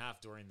past year and a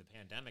half during the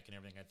pandemic and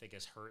everything, I think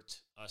has hurt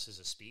us as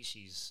a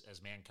species,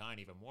 as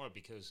mankind even more,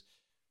 because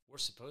we're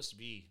supposed to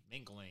be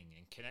mingling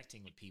and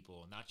connecting with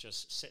people, not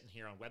just sitting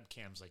here on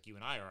webcams like you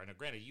and I are. And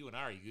granted, you and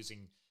I are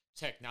using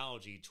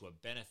technology to a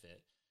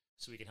benefit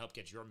so we can help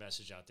get your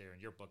message out there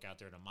and your book out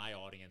there to my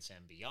audience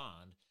and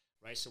beyond,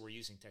 right? So we're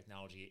using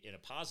technology in a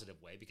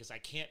positive way because I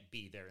can't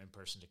be there in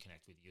person to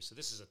connect with you. So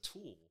this is a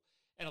tool.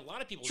 And a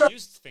lot of people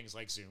use things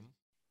like Zoom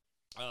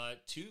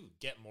to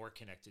get more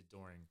connected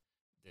during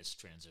this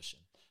transition.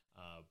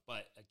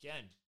 But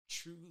again,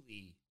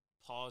 truly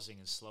pausing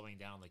and slowing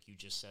down, like you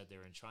just said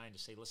there, and trying to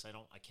say, listen,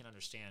 I can't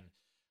understand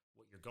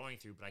what you're going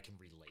through, but I can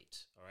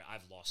relate. All right,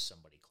 I've lost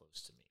somebody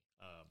close to me.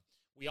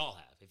 We all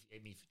have.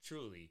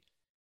 Truly,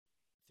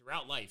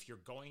 throughout life, you're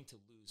going to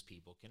lose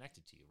people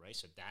connected to you, right?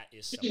 So that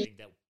is something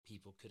that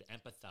people could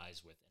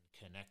empathize with and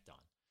connect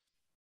on.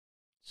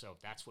 So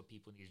that's what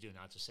people need to do,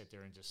 not to sit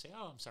there and just say,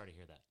 oh, I'm sorry to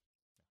hear that.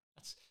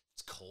 It's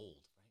cold,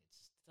 right?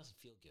 It doesn't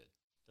feel good.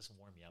 It doesn't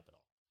warm me up at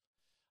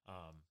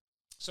all.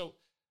 So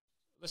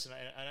listen,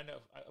 I know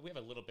we have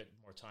a little bit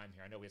more time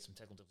here. I know we had some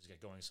technical difficulties to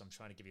get going, so I'm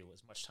trying to give you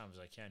as much time as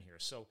I can here.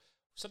 So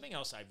something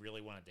else I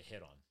really wanted to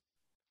hit on,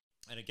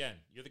 and again,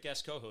 you're the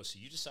guest co-host, so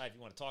you decide if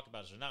you want to talk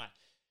about it or not.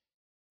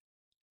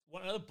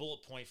 One other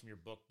bullet point from your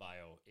book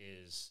bio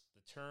is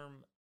the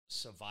term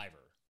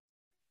survivor,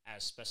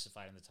 as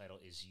specified in the title,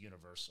 is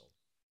universal.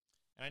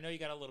 And I know you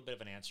got a little bit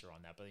of an answer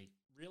on that, but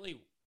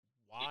really,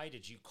 why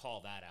did you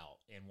call that out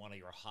in one of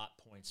your hot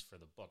points for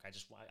the book?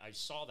 I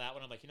saw that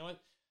one. I'm like, you know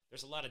what?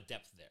 There's a lot of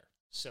depth there.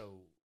 So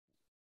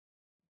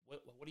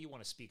what do you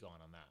want to speak on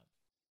that?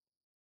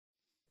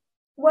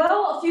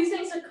 Well, a few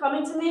things are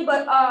coming to me,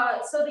 but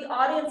so the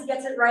audience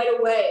gets it right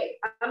away.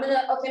 I'm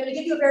gonna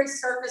give you a very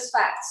surface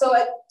fact. So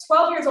at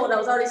 12 years old, I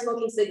was already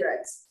smoking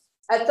cigarettes.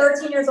 At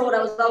 13 years old,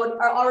 I was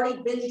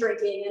already binge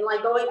drinking and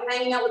like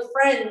hanging out with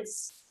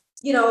friends,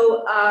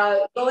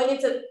 going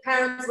into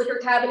parents' liquor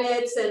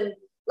cabinets and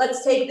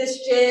let's take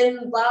this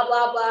gin, blah,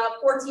 blah, blah.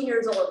 14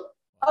 years old.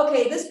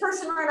 Okay, this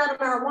person ran out of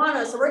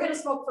marijuana, so we're going to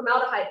smoke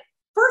formaldehyde.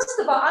 First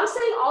of all, I'm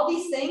saying all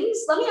these things.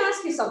 Let me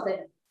ask you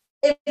something.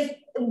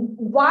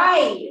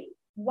 Why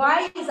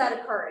is that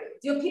occurring?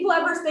 Do people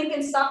ever think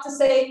and stop to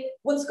say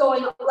what's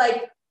going on?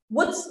 Like,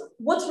 what's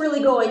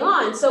really going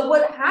on? So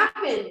what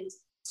happened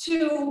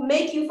to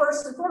make you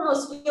first and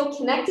foremost feel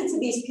connected to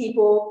these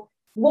people?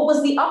 What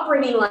was the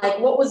upbringing like?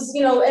 What was,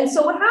 and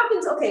so what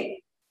happens? Okay.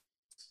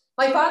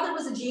 My father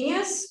was a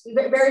genius,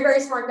 very, very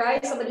smart guy,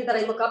 somebody that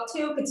I look up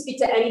to, could speak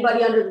to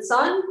anybody under the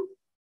sun.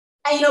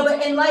 And,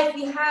 but in life,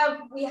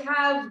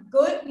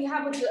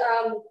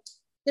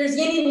 there's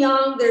yin and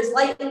yang, there's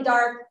light and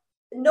dark.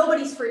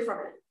 Nobody's free from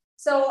it.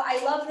 So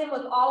I love him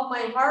with all of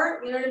my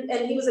heart,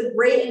 and he was a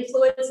great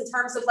influence in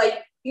terms of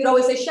like, you'd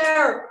always say,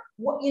 Cher,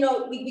 we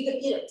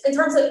in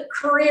terms of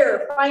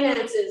career,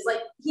 finances,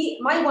 like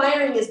my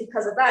wiring is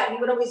because of that. He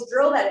would always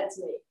drill that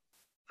into me.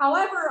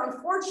 However,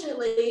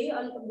 unfortunately,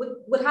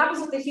 what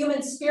happens with the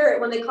human spirit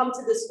when they come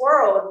to this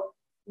world,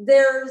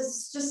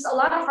 there's just a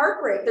lot of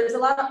heartbreak. There's a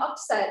lot of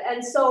upset.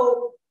 And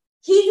so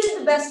he did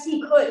the best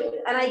he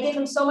could. And I give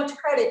him so much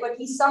credit, but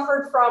he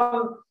suffered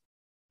from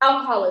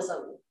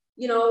alcoholism,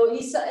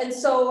 and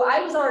so I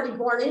was already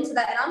born into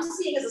that. And I'm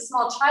seeing as a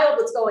small child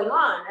what's going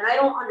on. And I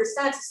don't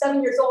understand. So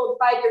 7 years old,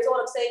 5 years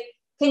old, I'm saying,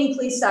 can you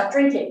please stop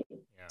drinking?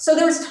 Yeah. So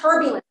there was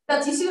turbulence.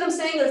 Do you see what I'm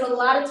saying? There's a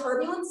lot of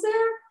turbulence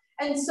there.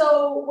 And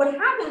so what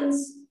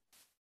happens,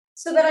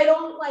 so that I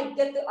don't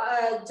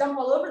jump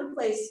all over the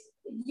place,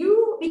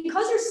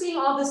 because you're seeing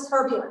all this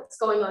turbulence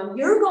going on, when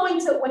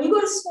you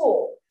go to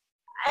school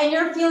and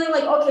you're feeling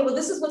like, okay, well,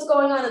 this is what's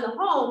going on in the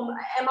home.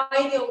 Am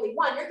I the only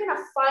one? You're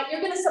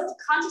going to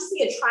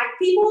subconsciously attract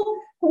people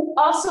who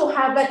also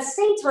have that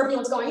same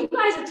turbulence going. You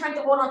guys are trying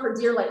to hold on for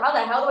dear life. How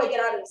the hell do I get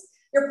out of this?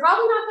 You're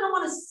probably not going to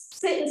want to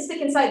sit and stick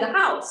inside the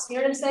house. You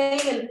know what I'm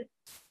saying? And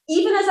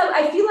even as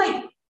I feel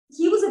like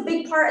he was a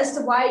big part as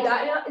to why I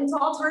got into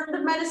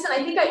alternative medicine.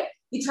 I think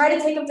you try to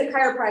take him to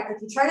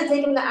chiropractic, you try to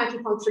take him to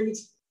acupuncture.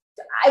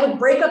 I would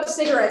break up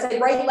cigarettes. I'd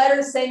write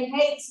letters saying,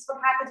 hey, this is what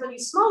happens when you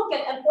smoke.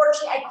 And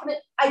unfortunately,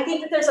 I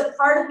think that there's a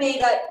part of me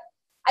that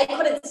I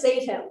couldn't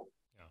save him.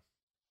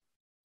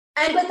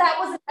 Yeah. But that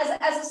wasn't,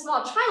 as a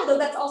small child, though,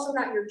 that's also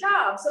not your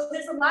job. So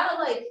there's a lot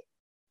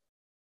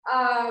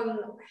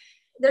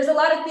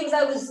of things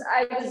I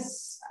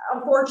was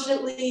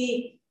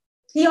unfortunately,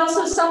 he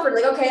also suffered,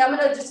 like, okay, I'm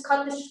going to just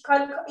cut,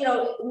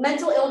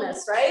 mental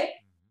illness, right?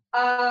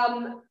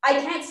 I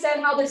can't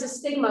stand how there's a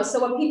stigma. So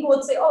when people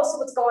would say, oh, so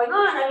what's going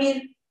on? I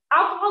mean,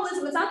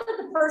 alcoholism, it's not that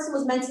the person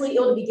was mentally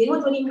ill to begin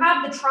with. When you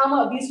have the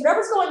trauma, abuse,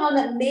 whatever's going on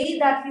that made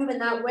that human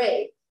that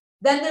way,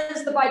 then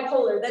there's the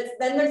bipolar,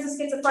 then there's the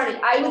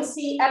schizophrenic. I would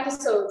see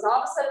episodes,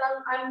 all of a sudden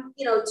I'm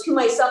to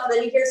myself, and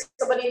then you hear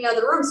somebody in the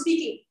other room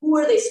speaking. Who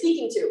are they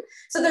speaking to?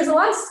 So there's a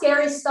lot of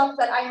scary stuff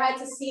that I had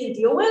to see and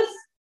deal with.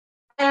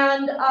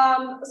 And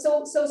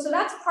so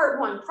that's part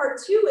one. Part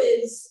two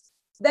is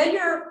then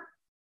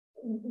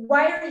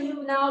why are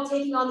you now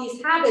taking on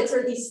these habits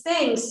or these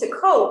things to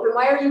cope? And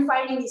why are you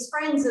finding these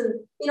friends? And,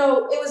 you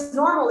know, it was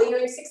normal. You know,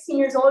 you're 16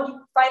 years old, you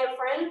find a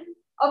friend.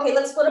 Okay,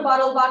 let's split a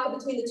bottle of vodka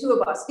between the two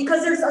of us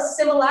because there's a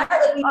similarity.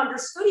 Like we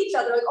understood each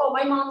other. Like, oh,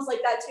 my mom's like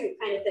that too,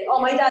 kind of thing.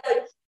 Oh, my dad,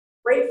 like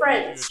great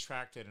friends. You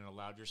attracted and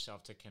allowed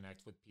yourself to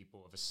connect with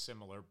people of a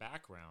similar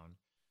background,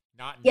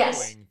 not Yes.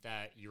 knowing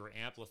that you were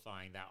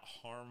amplifying that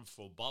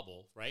harmful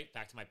bubble, right?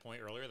 Back to my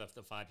point earlier,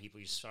 the 5 people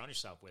you surround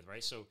yourself with,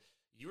 right? So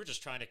you were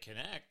just trying to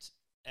connect.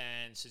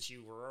 And since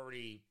you were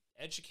already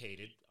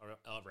educated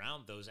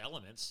around those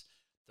elements,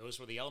 those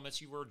were the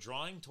elements you were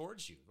drawing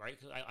towards you, right?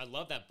 I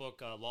love that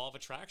book, Law of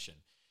Attraction.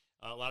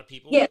 A lot of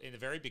people in the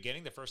very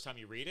beginning, the first time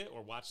you read it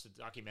or watch the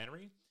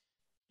documentary,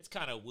 it's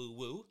kind of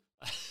woo-woo.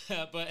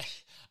 But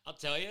I'll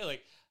tell you,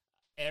 like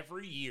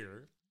every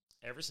year,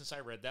 ever since I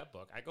read that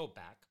book, I go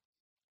back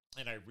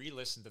and I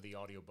re-listen to the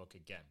audiobook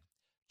again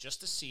just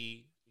to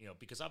see, you know,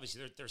 because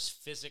obviously there's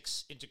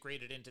physics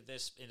integrated into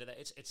this, into that.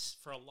 It's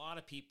for a lot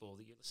of people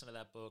that you listen to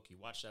that book, you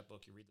watch that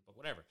book, you read the book,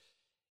 whatever.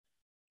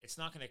 It's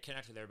not going to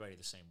connect with everybody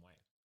the same way.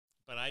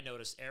 But I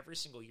notice every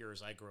single year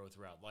as I grow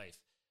throughout life,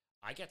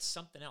 I get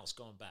something else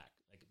going back.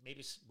 Like maybe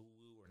it's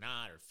woo-woo or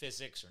not, or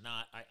physics or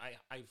not.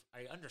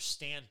 I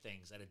understand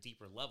things at a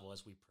deeper level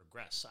as we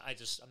progress.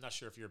 I'm not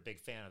sure if you're a big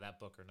fan of that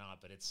book or not,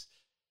 but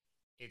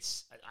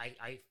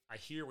I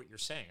hear what you're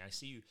saying. I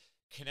see you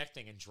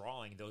connecting and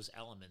drawing those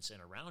elements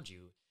in around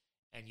you,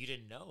 and you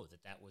didn't know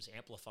that was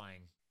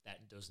amplifying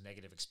those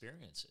negative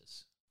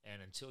experiences.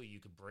 And until you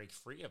could break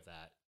free of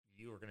that,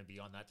 you are going to be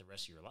on that the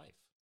rest of your life.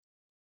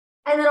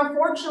 And then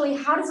unfortunately,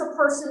 how does a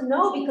person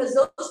know? Because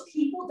those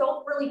people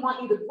don't really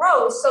want you to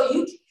grow.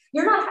 So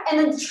you're not, and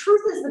then the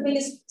truth is the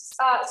biggest,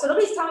 so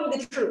nobody's telling you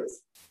the truth.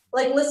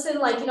 Like, listen,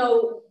 like, you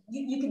know,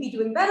 you could be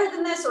doing better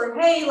than this, or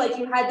hey, like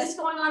you had this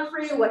going on for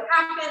you, what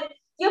happened?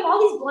 You have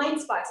all these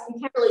blind spots and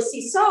you can't really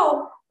see.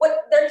 So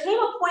there came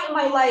a point in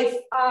my life,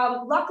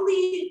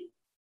 luckily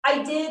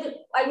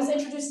I was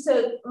introduced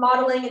to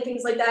modeling and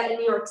things like that in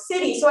New York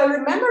City. So I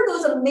remember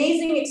those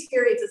amazing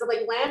experiences of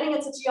like landing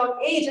at such a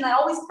young age. And I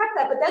always kept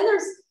that, but then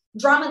there's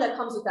drama that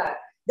comes with that.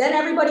 Then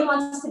everybody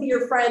wants to be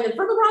your friend and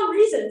for the wrong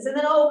reasons. And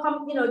then, oh,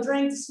 come, you know,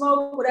 drink,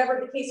 smoke,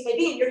 whatever the case may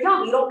be. And you're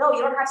young, you don't know,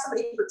 you don't have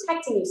somebody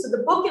protecting you. So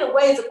the book in a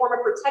way is a form of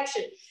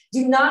protection.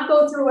 Do not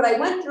go through what I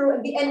went through.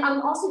 And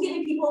I'm also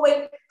giving people a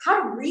way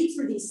how to read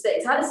through these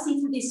things, how to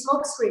see through these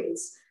smoke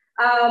screens.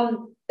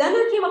 Then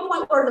there came a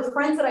point where the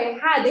friends that I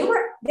had,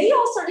 they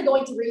all started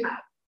going to rehab.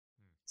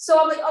 So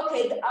I'm like,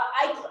 okay,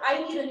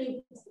 I need a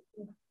new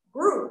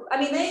group. I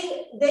mean,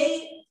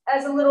 they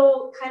as a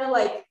little kind of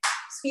like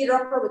speeder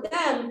upper with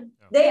them,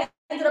 they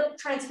ended up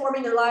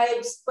transforming their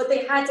lives, but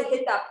they had to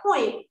hit that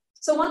point.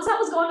 So once that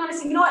was going on, I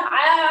said, you know what,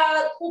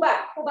 pull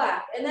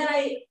back. And then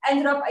I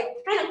kind of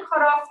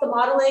cut off the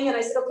modeling and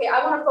I said, okay,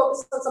 I want to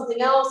focus on something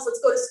else.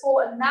 Let's go to school.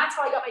 And that's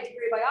how I got my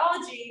degree in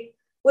biology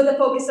with a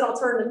focus in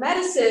alternative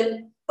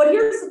medicine. But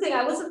here's the thing,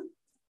 I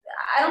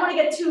don't want to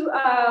get too,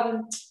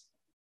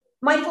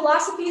 my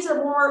philosophies are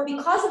more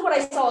because of what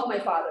I saw with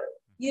my father,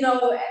 you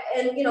know,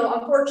 and, you know,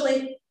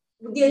 unfortunately,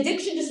 the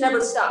addiction just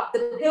never stopped.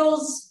 The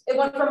pills, it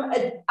went from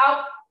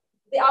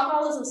the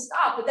alcoholism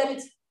stopped, but then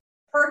it's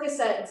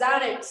Percocet,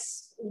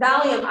 Xanax,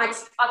 Valium,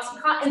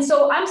 Oxycontin. And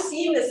so I'm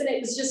seeing this and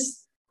it was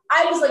just,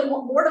 I was like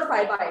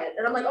mortified by it.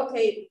 And I'm like,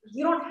 okay,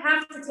 you don't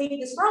have to take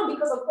this wrong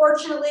because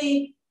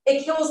unfortunately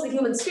it kills the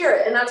human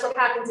spirit. And that's what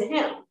happened to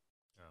him.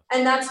 Yeah.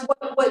 And that's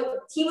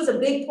what he was a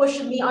big push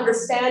of me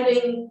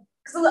understanding,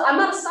 because I'm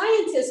not a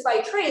scientist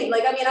by trade.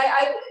 Like, I mean,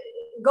 I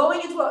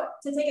going into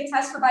to take a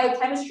test for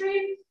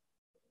biochemistry,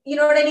 you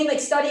know what I mean?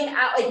 Like studying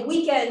out like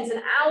weekends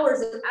and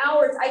hours,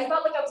 I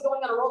felt like I was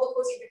going on a roller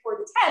coaster before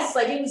the test.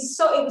 Like it was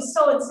so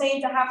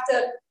insane to have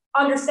to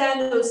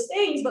understand those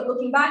things. But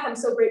looking back, I'm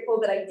so grateful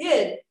that I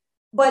did.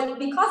 But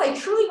because I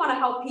truly want to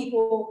help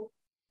people,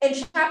 in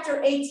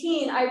chapter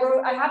 18, I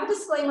have a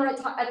disclaimer at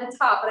the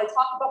top, but I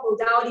talk about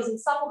modalities and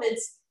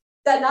supplements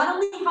that not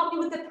only helped me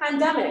with the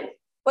pandemic,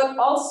 but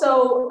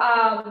also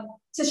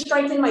to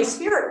strengthen my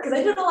spirit, because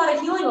I did a lot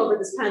of healing over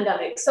this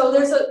pandemic. So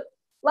there's a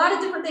lot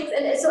of different things.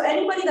 And so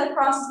anybody that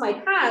crosses my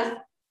path,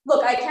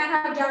 look, I can't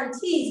have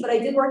guarantees, but I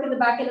did work in the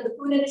back end of the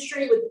food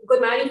industry with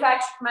good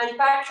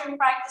manufacturing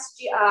practice,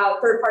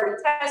 third-party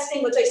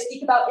testing, which I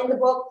speak about in the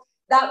book.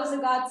 That was a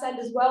godsend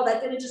as well.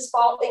 That didn't just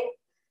fall.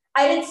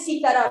 I didn't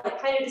seek that out.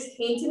 It kind of just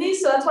came to me.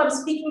 So that's why I'm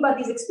speaking about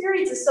these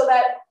experiences, so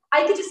that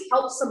I could just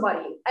help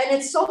somebody. And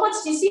it's so much,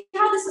 do you see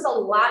how this is a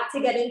lot to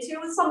get into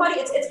with somebody?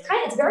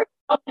 It's very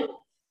fun.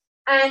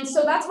 And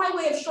so that's my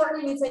way of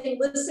shortening and saying,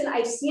 listen,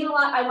 I've seen a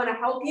lot. I want to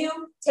help you,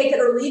 take it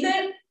or leave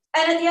it.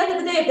 And at the end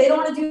of the day, if they don't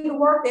want to do the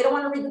work, they don't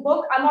want to read the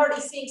book, I'm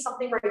already seeing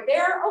something right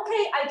there.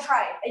 Okay, I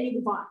tried, and you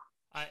move on.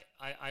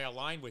 I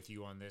align with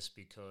you on this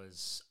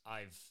because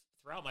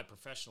throughout my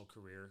professional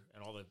career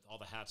and all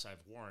the hats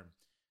I've worn,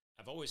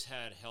 I've always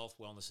had health,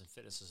 wellness, and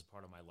fitness as a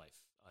part of my life.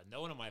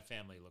 No one in my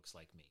family looks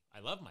like me. I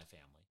love my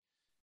family,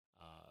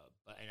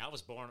 but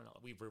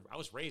I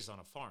was raised on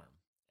a farm,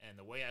 And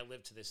the way I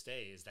live to this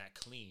day is that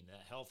clean,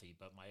 that healthy.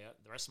 But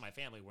the rest of my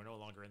family, we're no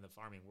longer in the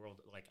farming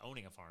world, like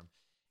owning a farm.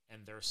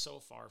 And they're so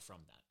far from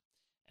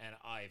that. And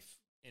I've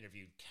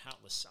interviewed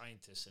countless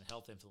scientists and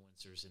health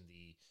influencers in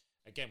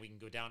again, we can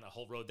go down a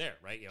whole road there,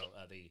 right?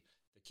 The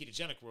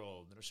ketogenic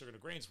world, the no sugar, no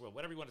grains world,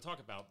 whatever you want to talk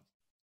about.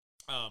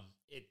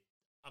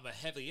 I'm a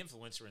heavy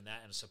influencer in that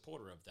and a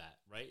supporter of that,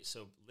 right?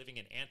 So living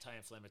an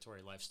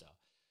anti-inflammatory lifestyle.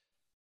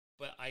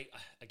 But I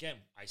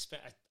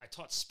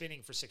taught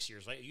spinning for 6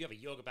 years, right? You have a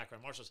yoga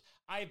background, martial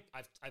arts.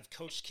 I've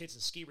coached kids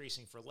in ski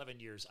racing for 11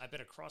 years. I've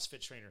been a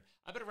CrossFit trainer.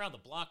 I've been around the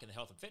block in the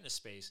health and fitness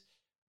space,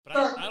 but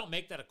I don't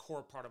make that a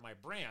core part of my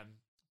brand.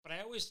 But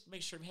I always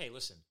make sure, hey,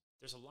 listen,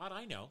 there's a lot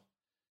I know.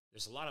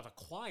 There's a lot I've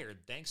acquired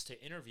thanks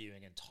to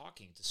interviewing and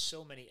talking to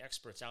so many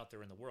experts out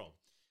there in the world.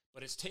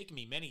 But it's taken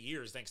me many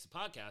years, thanks to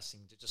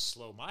podcasting, to just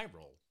slow my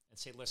roll and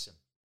say, listen,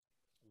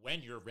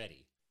 when you're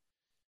ready,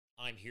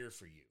 I'm here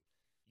for you.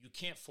 You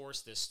can't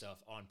force this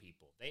stuff on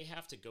people. They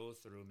have to go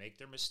through, make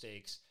their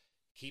mistakes,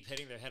 keep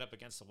hitting their head up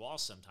against the wall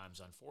sometimes,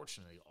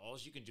 unfortunately. All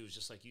you can do is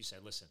just like you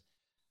said, listen,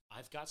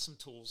 I've got some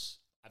tools,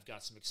 I've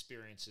got some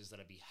experiences that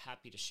I'd be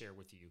happy to share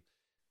with you,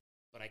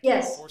 but I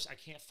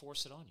can't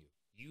force it on you.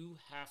 You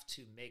have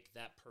to make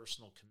that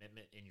personal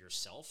commitment in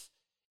yourself.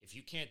 If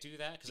you can't do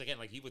that, because again,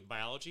 like you with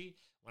biology,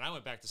 when I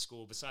went back to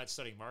school, besides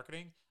studying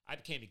marketing, I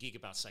became a geek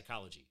about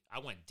psychology. I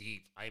went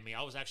deep. I mean,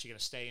 I was actually going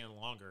to stay in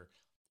longer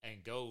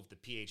and go the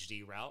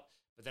PhD route.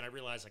 But then I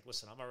realized, like,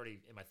 listen, I'm already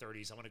in my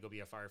 30s. I want to go be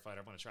a firefighter.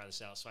 I want to try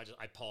this out. So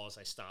I paused.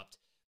 I stopped.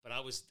 But I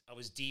was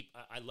deep.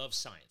 I love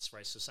science,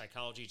 right? So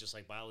psychology, just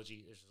like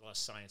biology, there's a lot of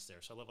science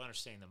there. So I love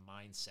understanding the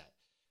mindset.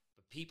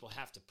 But people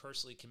have to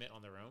personally commit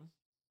on their own,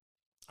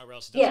 or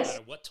else it doesn't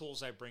matter what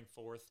tools I bring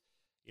forth,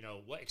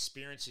 what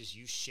experiences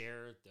you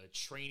share, the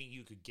training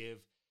you could give,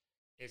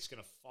 it's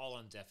going to fall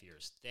on deaf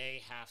ears.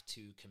 They have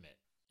to commit.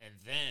 And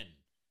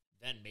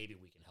then maybe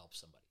we can help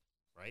somebody,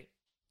 right?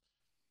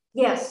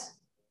 Yes.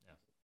 Yeah.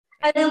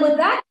 And then with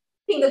that,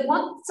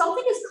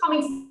 something is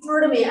coming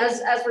through to me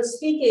as we're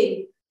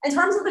speaking in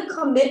terms of the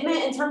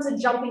commitment, in terms of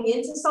jumping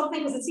into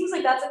something, because it seems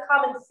like that's a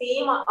common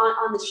theme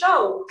on the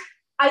show.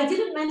 I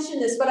didn't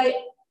mention this, but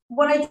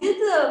when I did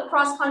the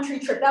cross-country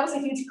trip, that was a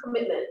huge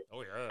commitment.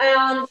 Oh,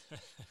 yeah. And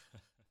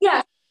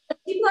yeah, the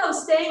people I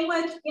was staying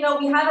with,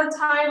 we had our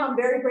time. I'm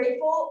very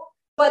grateful.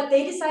 But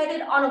they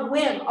decided on a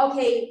whim,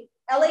 okay,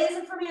 LA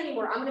isn't for me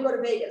anymore. I'm going to go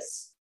to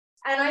Vegas.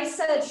 And I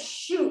said,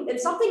 shoot. And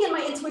something in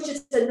my intuition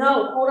said,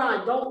 no, hold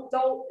on,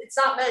 don't, it's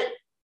not meant.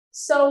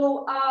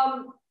 So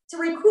to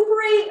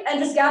recuperate and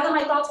just gather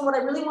my thoughts on what I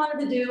really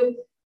wanted to do,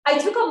 I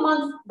took a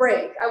month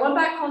break. I went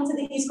back home to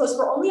the East Coast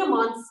for only a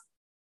month.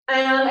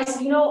 And I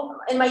said,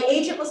 and my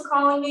agent was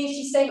calling me.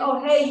 She's saying,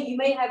 oh, hey, you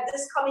may have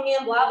this coming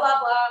in, blah, blah,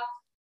 blah.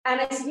 And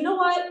I said, you know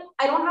what?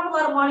 I don't have a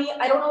lot of money.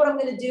 I don't know what I'm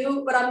going to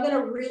do, but I'm going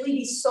to really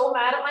be so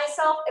mad at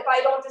myself if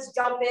I don't just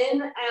jump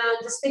in and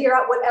just figure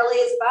out what LA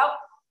is about.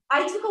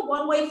 I took a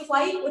one-way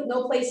flight with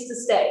no place to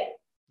stay.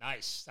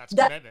 Nice. That's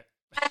commitment.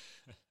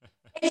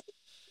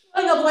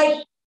 Of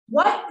like,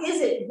 what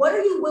is it? What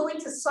are you willing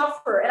to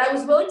suffer? And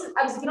I'd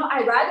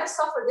rather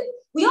suffer.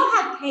 We all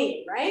have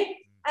pain, right?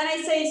 And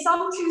I say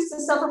some choose to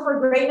suffer for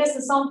greatness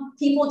and some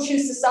people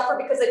choose to suffer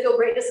because they feel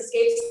greatness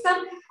escapes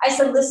them. I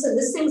said, listen,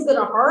 this thing's going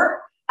to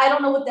hurt. I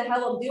don't know what the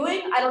hell I'm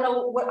doing. I don't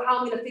know how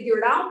I'm going to figure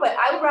it out, but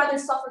I would rather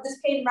suffer this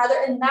pain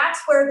and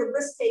that's where the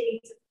risk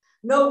taking,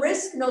 no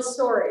risk, no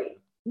story.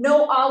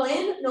 No all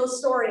in, no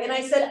story. And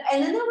I said,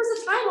 and then there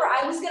was a time where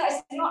I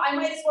said, I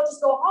might as well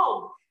just go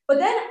home. But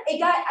then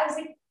I was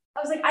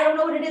like, I don't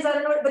know what it is. I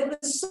don't know. But it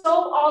was so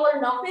all or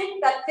nothing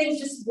that things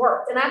just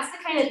worked. And that's the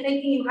kind of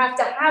thinking you have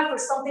to have for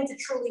something to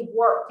truly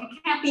work. You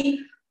can't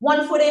be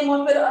 1 foot in,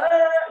 1 foot,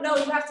 no,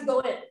 you have to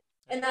go in.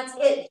 And that's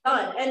it,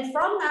 done. And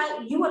from that,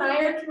 you and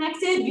I are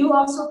connected. You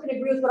also can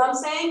agree with what I'm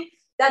saying.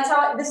 That's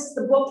how, this is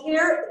the book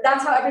here.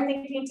 That's how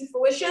everything came to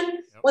fruition.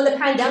 Yep. When the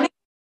pandemic,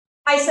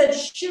 I said,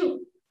 shoot,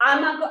 I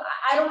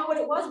don't know what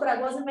it was, but I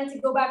wasn't meant to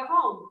go back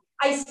home.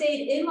 I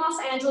stayed in Los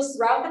Angeles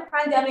throughout the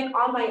pandemic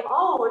on my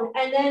own.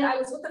 And then I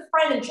was with a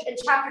friend in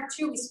chapter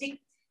 2,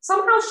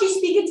 somehow she's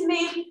speaking to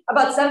me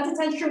about 7 to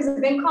 10 streams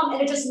of income.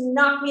 And it just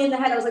knocked me in the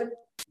head. I was like,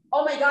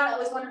 oh my God, I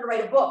always wanted to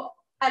write a book.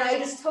 And I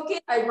just took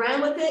it, I ran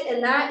with it.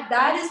 And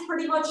that is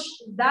pretty much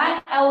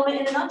that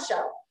element in a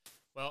nutshell.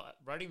 Well,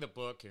 writing the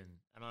book, and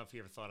I don't know if you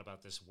ever thought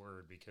about this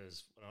word,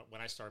 because when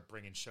I start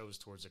bringing shows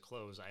towards a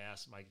close, I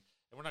asked and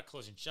we're not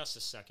closing just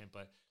a second,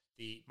 but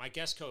my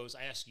guest co-hosts,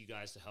 I ask you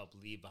guys to help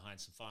leave behind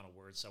some final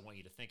words. So I want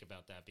you to think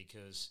about that,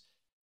 because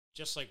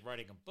just like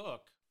writing a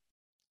book,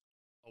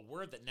 a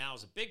word that now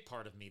is a big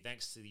part of me,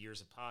 thanks to the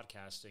years of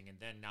podcasting, and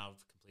then now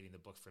completing the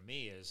book for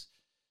me is,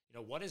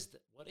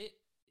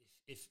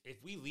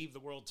 if we leave the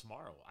world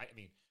tomorrow?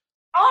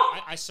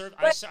 I served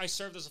as a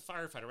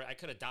firefighter. Right? I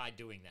could have died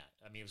doing that.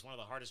 I mean, it was one of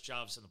the hardest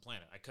jobs on the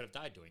planet. I could have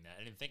died doing that.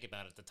 I didn't think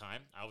about it at the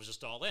time. I was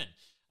just all in.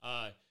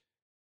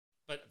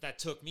 But that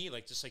took me,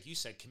 just like you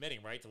said, committing,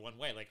 right, the one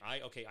way.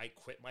 I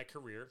quit my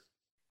career.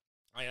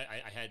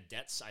 I had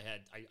debts.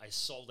 I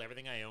sold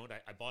everything I owned.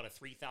 I bought a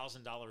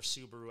 $3,000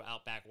 Subaru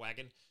Outback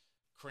wagon,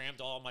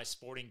 crammed all my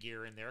sporting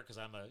gear in there because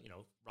I'm a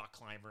rock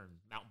climber and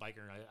mountain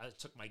biker, and I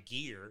took my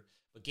gear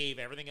but gave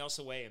everything else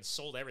away and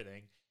sold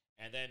everything,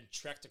 and then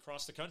trekked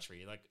across the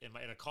country like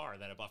in a car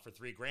that I bought for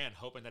 $3,000,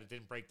 hoping that it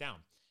didn't break down,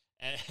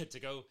 and to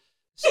go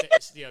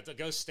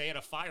stay at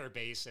a fire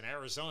base in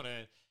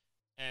Arizona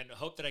and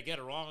hope that I get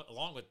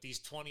along with these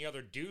 20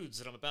 other dudes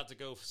that I'm about to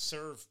go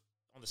serve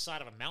on the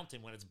side of a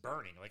mountain when it's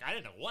burning. Like, I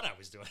didn't know what I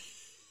was doing.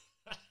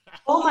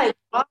 Oh my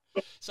God.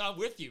 So I'm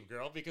with you,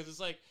 girl, because it's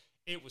like,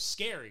 it was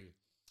scary,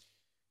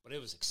 but it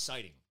was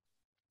exciting.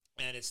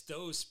 And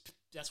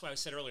that's why I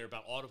said earlier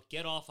about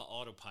get off of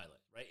autopilot,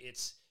 right?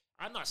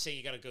 I'm not saying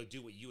you got to go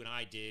do what you and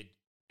I did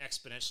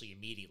exponentially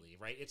immediately,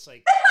 right? It's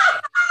like,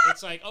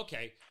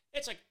 okay,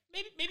 it's like,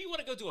 maybe you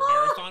want to go do a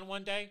marathon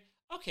one day.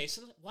 Okay,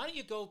 so why don't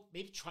you go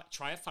maybe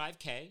try a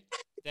 5K,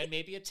 then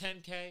maybe a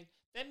 10K,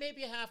 then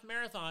maybe a half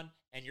marathon,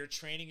 and you're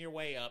training your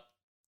way up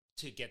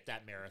to get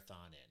that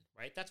marathon in,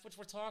 right? That's what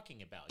we're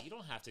talking about. You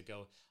don't have to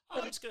go,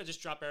 I'm just going to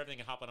just drop everything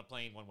and hop on a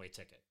plane, one-way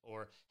ticket.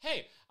 Or,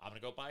 hey, I'm going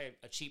to go buy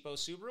a cheapo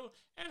Subaru,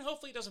 and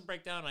hopefully it doesn't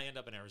break down and I end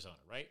up in Arizona,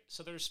 right?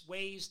 So there's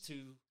ways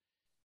to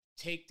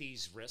take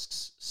these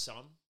risks.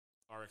 Some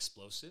are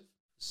explosive.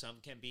 Some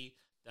can be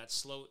that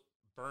slow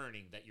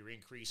burning that you're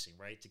increasing,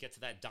 right? To get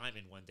to that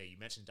diamond one day. You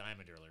mentioned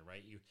diamond earlier,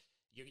 right?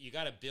 You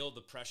got to build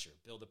the pressure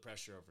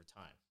over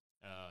time.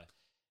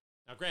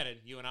 Now, granted,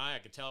 you and I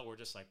could tell we're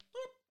just like,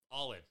 boop,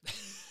 all in.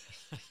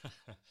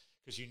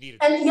 Because you need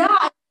it. And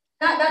yeah,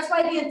 that's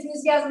why the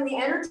enthusiasm, the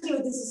energy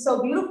with this is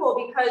so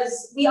beautiful,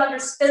 because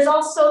there's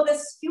also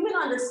this human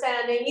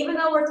understanding. Even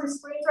though we're through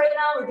screens right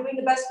now, we're doing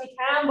the best we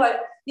can,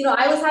 but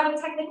I was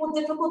having technical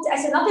difficulty.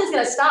 I said, nothing's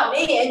going to stop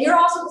me. And you're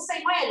also the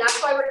same way. And that's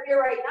why we're here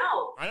right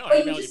now. I know. But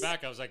I emailed you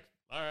back. I was like,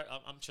 all right,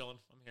 I'm chilling.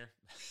 I'm here.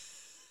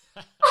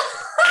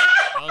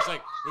 I was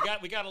like,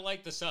 we got to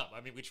light this up.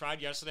 I mean, we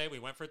tried yesterday. We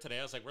went for it today.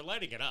 I was like, we're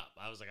lighting it up.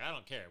 I was like, I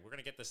don't care. We're going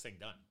to get this thing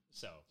done.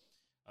 So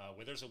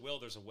where there's a will,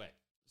 there's a way.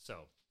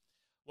 So,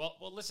 well,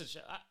 listen,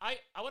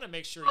 I want to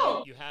make sure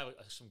you have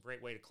some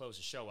great way to close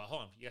the show.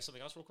 Hold on. You got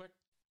something else real quick?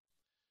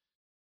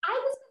 I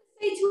was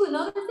going to say, too,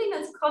 another thing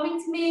that's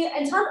coming to me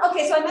in terms,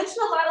 okay, so I mentioned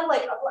a lot of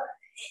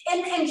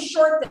in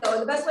short, though,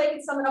 and the best way I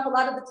can sum it up, a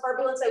lot of the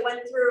turbulence I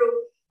went through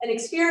and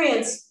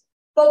experienced.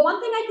 But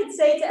one thing I could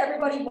say to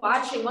everybody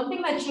watching, one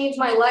thing that changed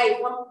my life,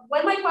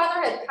 when my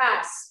father had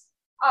passed,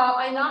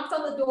 I knocked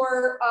on the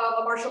door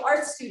of a martial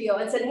arts studio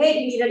and said, hey, do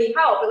you need any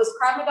help? It was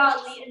Krav Maga,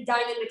 Elite, and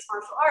Diamond Mixed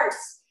Martial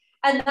Arts.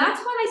 And that's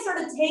when I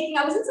started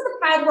I was into the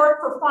pad work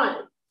for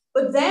fun.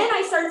 But then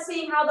I started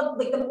seeing how the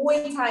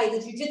Muay Thai, the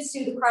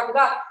Jiu-Jitsu, the Krav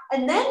Maga.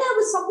 And then there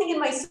was something in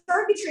my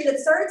circuitry that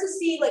started to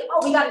see like,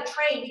 oh, we got to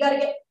train. We got to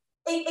get,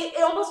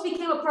 it almost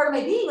became a part of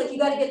my being. Like, you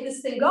got to get this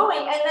thing going.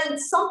 And then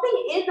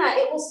something in that,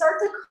 it will start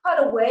to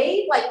cut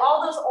away, like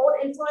all those old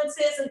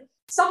influences, and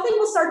something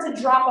will start to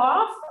drop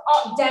off.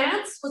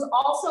 Dance was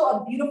also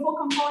a beautiful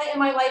component in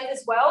my life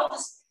as well.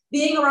 Just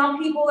being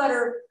around people that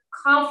are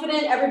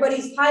confident,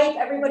 everybody's hype,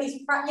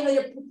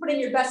 you're putting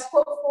your best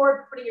foot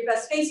forward, putting your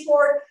best face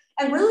forward.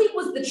 And really it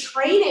was the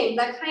training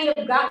that kind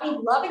of got me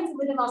loving to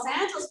live in Los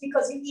Angeles,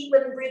 because you eat,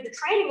 live, and breathe the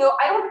training.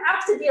 I don't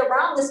have to be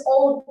around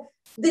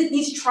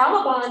these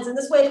trauma bonds and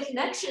this way of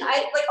connection.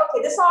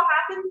 Okay, this all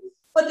happened,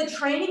 but the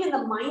training and the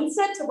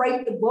mindset to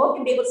write the book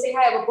and be able to say,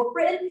 hi, I have a book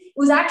written, it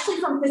was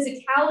actually from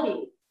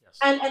physicality. Yes.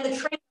 And the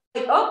training,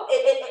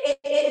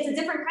 it's a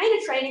different kind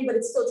of training, but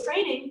it's still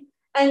training.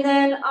 And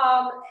then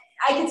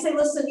I can say,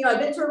 listen, I've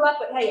been through a lot,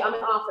 but hey, I'm an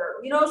author,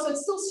 so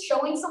it's still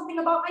showing something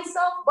about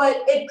myself,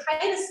 but it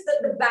kind of,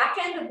 the back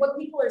end of what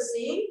people are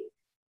seeing,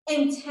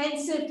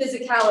 intensive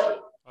physicality.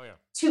 Oh, yeah.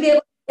 To be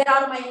able to get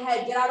out of my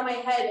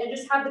head, and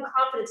just have the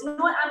confidence. You know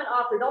what? I'm an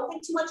author. Don't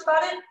think too much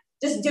about it.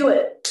 Just do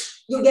it.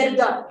 You'll get it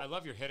done. I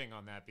love your hitting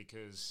on that,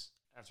 because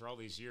after all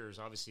these years,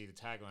 obviously the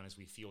tagline is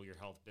we fuel your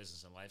health,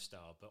 business, and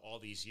lifestyle. But all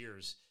these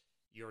years,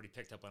 you already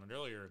picked up on it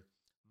earlier,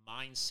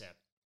 mindset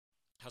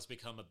has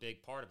become a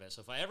big part of it.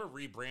 So if I ever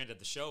rebranded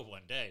the show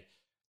one day,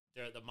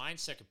 the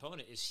mindset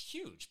component is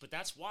huge. But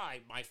that's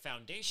why my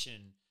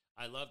foundation,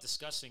 I love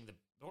discussing the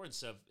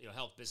importance of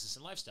health, business,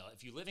 and lifestyle.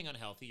 If you're living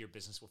unhealthy, your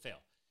business will fail.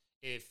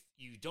 If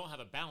you don't have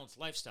a balanced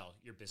lifestyle,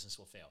 your business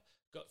will fail.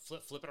 Go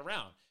flip it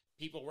around.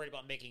 People are worried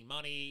about making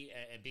money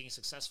and being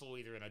successful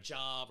either in a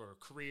job or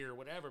a career or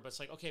whatever. But it's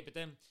like, okay, but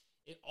then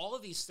all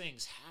of these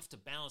things have to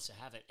balance to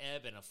have an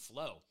ebb and a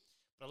flow.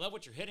 But I love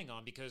what you're hitting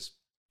on, because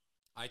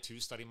I, too,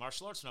 studied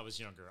martial arts when I was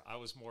younger. I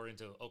was more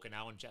into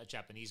Okinawan,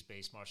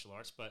 Japanese-based martial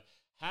arts, but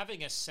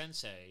having a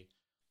sensei,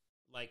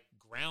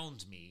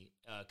 ground me,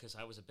 because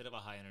I was a bit of a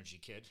high-energy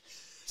kid.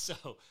 So,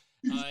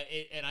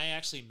 and I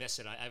actually miss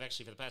it. I've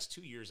actually, for the past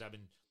 2 years, I've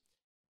been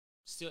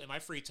still in my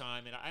free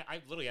time, and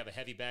I literally have a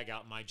heavy bag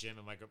out in my gym,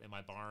 in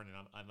my barn,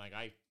 and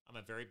I'm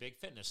a very big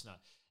fitness nut,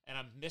 and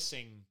I'm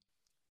missing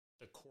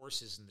the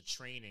courses and the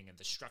training and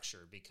the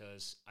structure,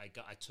 because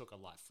I took a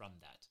lot from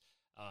that.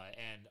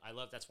 And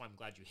that's why I'm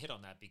glad you hit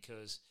on that,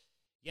 because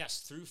yes,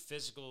 through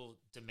physical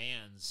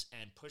demands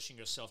and pushing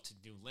yourself to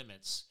new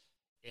limits,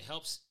 it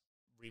helps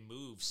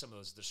remove some of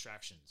those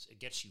distractions. It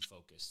gets you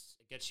focused.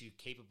 It gets you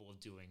capable of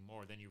doing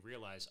more. Then you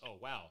realize, oh,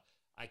 wow,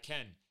 I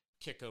can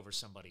kick over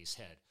somebody's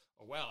head,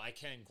 or wow, I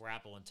can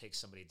grapple and take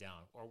somebody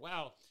down, or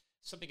wow,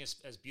 something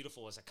as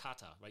beautiful as a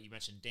kata, right? You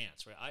mentioned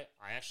dance, right?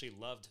 I actually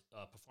loved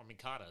performing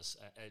katas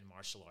in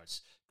martial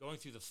arts, going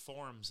through the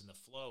forms and the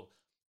flow.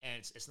 And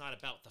it's not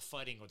about the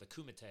fighting or the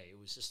kumite. It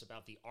was just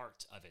about the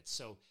art of it.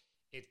 So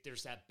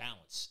there's that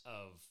balance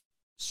of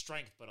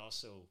strength, but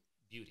also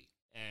beauty.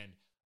 And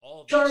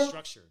all of that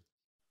structure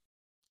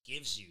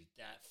gives you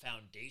that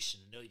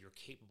foundation to know you're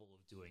capable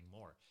of doing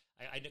more.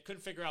 I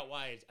couldn't figure out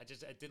why. I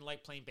didn't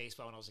like playing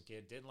baseball when I was a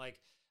kid. Didn't like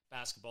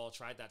basketball.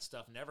 Tried that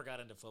stuff. Never got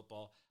into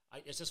football.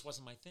 It just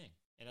wasn't my thing.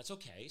 And that's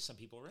okay. Some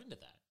people are into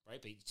that, right?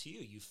 But to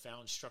you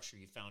found structure.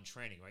 You found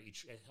training, right?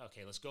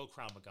 Okay, let's go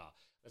Krav Maga.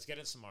 Let's get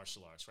in some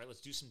martial arts, right? Let's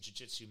do some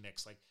jiu-jitsu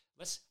mix. Like,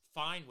 let's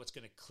find what's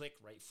going to click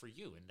right for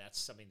you. And that's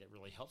something that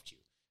really helped you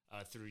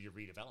through your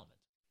redevelopment.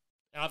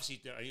 And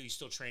obviously, are you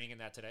still training in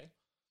that today?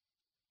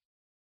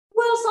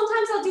 Well,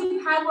 sometimes I'll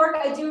do pad work.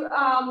 I do,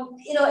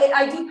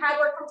 I do pad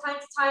work from time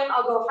to time.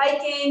 I'll go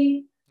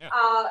hiking. Yeah.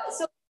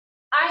 So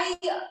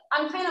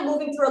I'm kind of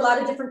moving through a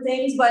lot of different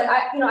things, but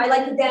I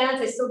like to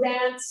dance. I still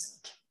dance,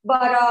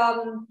 but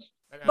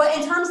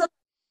in terms of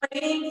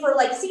training for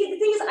the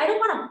thing is,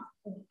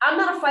 I'm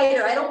not a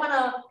fighter. I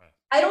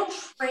don't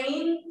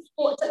train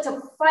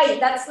to fight.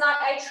 That's not,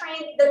 I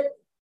train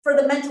for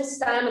the mental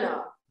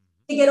stamina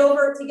to get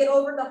over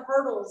the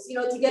hurdles,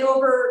 to get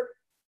over,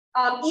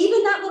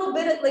 even that little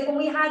bit of, when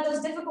we had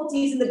those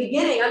difficulties in the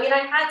beginning,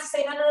 I had to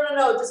say,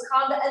 no, just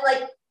calm down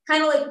and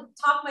kind of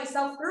talk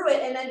myself through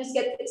it and then just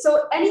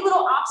so any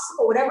little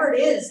obstacle, whatever it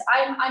is,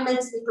 I'm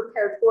mentally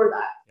prepared for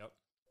that. Yep.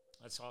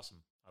 That's awesome.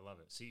 I love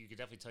it. So you can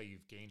definitely tell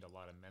you've gained a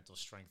lot of mental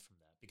strength from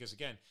that, because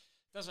again,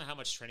 it doesn't matter how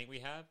much training we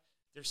have,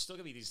 there's still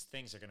gonna be these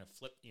things that are gonna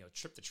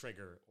trip the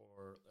trigger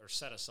or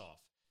set us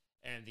off.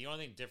 And the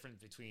only thing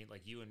different between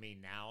you and me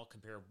now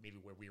compared maybe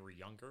where we were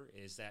younger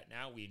is that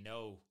now we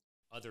know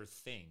other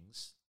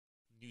things,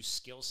 new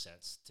skill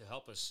sets to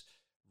help us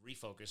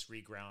refocus,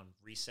 reground,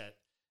 reset,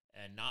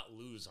 and not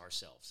lose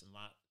ourselves and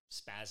not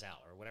spaz out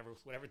or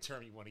whatever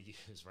term you want to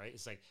use, right?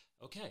 It's okay,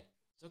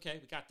 it's okay,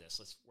 we got this.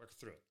 Let's work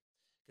through it.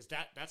 Because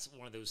that's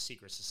one of those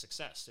secrets of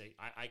success.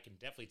 I can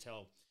definitely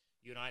tell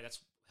you and I, that's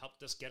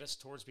helped us get us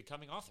towards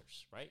becoming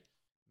authors, right?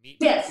 Me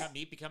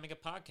becoming a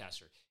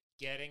podcaster,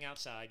 getting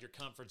outside your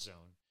comfort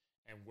zone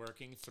and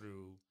working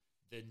through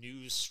the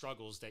new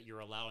struggles that you're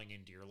allowing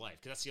into your life.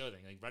 Because that's the other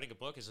thing. Writing a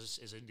book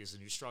is a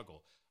new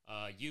struggle.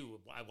 I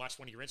watched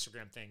one of your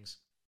Instagram things,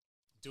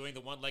 doing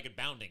the one-legged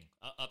bounding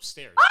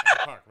upstairs at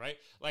the park, right?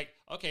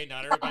 Okay,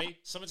 not everybody.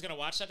 Someone's going to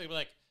watch that. They'll be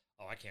like,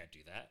 oh, I can't do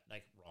that.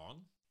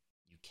 Wrong.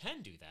 You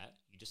can do that.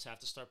 You just have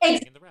to start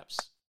putting in the reps.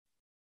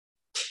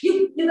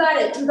 You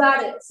got it. You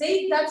got it.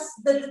 See, that's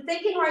the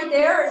thinking right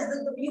there is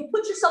that you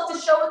put yourself to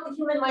show what the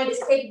human mind is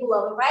capable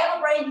of. If I have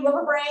a brain, you have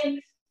a brain,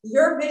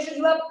 your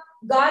vision,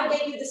 God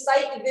gave you the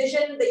sight, the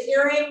vision, the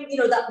hearing,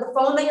 the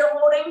phone that you're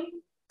holding.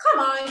 Come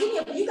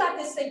on, you got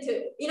this thing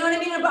too. You know what I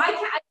mean? But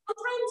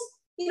sometimes,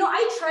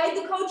 I tried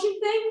the coaching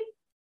thing.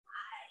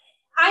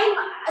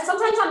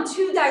 Sometimes I'm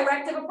too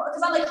directive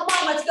because I'm come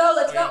on, let's go.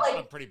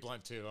 I'm pretty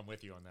blunt too. I'm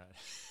with you on that.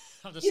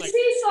 I'm just if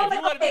you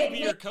want me to be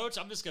your coach,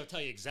 I'm just going to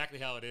tell you exactly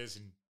how it is.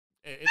 And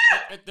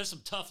there's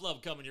some tough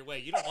love coming your way.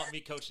 You don't want me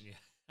coaching you.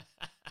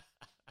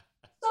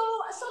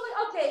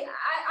 Okay,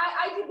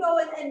 I could go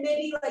and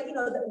maybe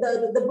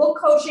the book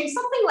coaching,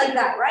 something like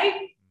that,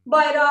 right?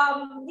 But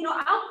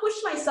I'll push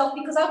myself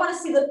because I want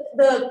to see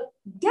the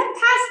get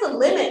past the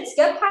limits,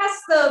 get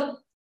past the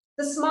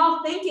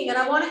small thinking, and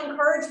I want to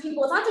encourage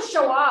people. It's not to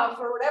show off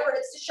or whatever;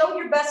 it's to show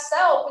your best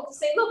self and to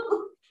say, look,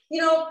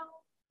 you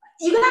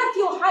gotta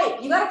feel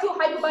hype. You gotta feel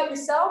hype about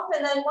yourself,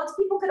 and then once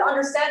people can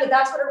understand that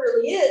that's what it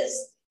really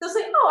is, they'll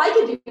say, oh, I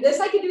can do this.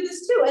 I can do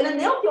this too, and then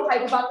they'll feel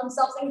hype about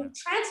themselves and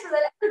transfer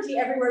that energy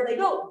everywhere they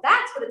go.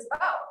 That's what it's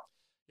about.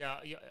 Yeah,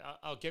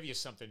 I'll give you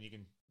something. You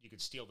can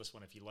steal this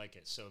one if you like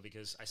it. So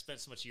because I spent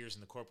so much years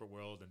in the corporate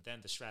world and then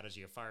the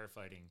strategy of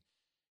firefighting,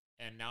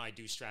 and now I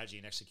do strategy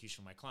and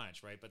execution with my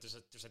clients, right? But there's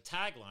a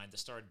tagline that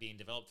started being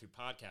developed through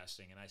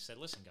podcasting, and I said,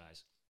 listen,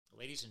 guys,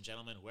 ladies and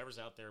gentlemen, whoever's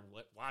out there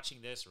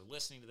watching this or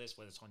listening to this,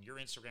 whether it's on your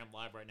Instagram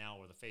Live right now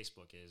or the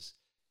Facebook is,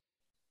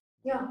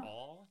 we're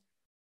all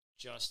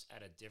just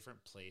at a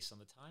different place on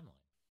the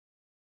timeline.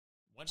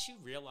 Once you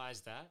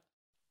realize that,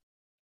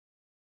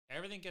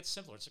 everything gets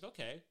simpler. It's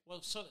okay,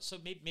 well, so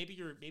maybe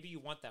you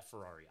want that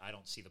Ferrari. I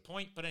don't see the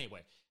point, but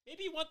anyway,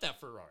 maybe you want that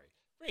Ferrari.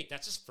 Great,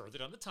 that's just further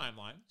down the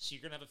timeline. So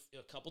you're gonna have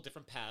a couple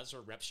different paths or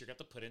reps you're gonna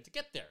have to put in to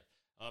get there.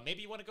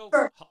 Maybe you want to go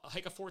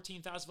hike a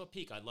 14,000 foot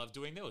peak. I love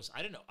doing those.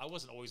 I didn't know. I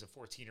wasn't always a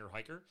 14er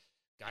hiker.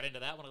 Got into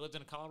that when I lived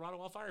in Colorado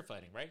while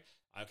firefighting, right?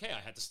 Okay, I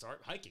had to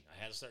start hiking.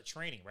 I had to start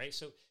training, right?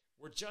 So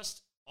we're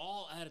just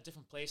all at a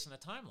different place in the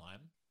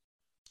timeline.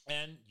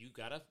 And you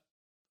got to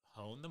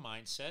hone the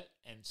mindset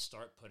and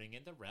start putting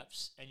in the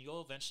reps, and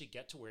you'll eventually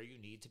get to where you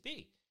need to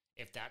be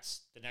if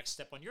that's the next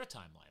step on your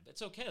timeline. But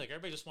it's okay.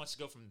 Everybody just wants to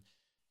go from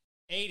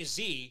A to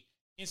Z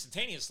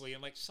instantaneously.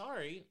 I'm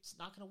sorry, it's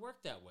not going to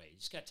work that way. You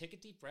just got to take a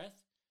deep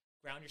breath,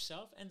 ground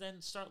yourself, and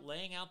then start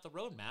laying out the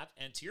roadmap.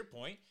 And to your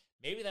point,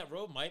 maybe that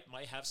road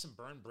might have some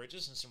burned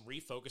bridges and some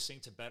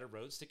refocusing to better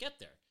roads to get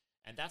there.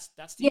 And that's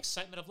the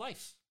excitement of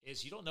life,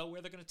 is you don't know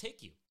where they're going to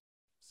take you.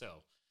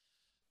 So,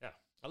 yeah,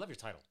 I love your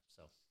title.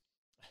 So,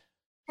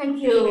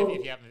 thank you.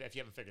 If you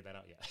haven't figured that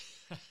out yet.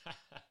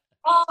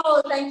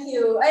 Oh, thank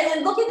you.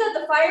 And looking at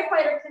the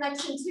firefighter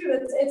connection too,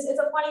 it's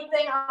a funny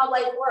thing how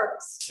life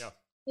works. Yeah.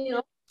 You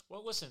know.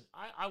 Well, listen,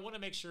 I want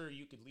to make sure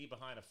you could leave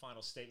behind a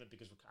final statement,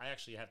 because I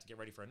actually have to get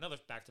ready for another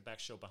back-to-back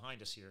show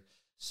behind us here.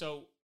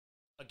 So,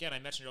 again, I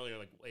mentioned earlier,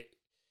 like,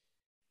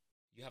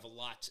 you have a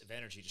lot of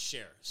energy to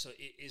share. So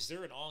is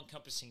there an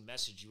all-encompassing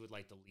message you would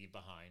like to leave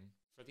behind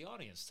for the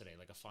audience today,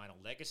 like a final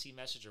legacy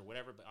message or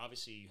whatever? But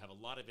obviously you have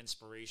a lot of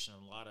inspiration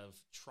and a lot of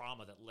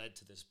trauma that led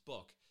to this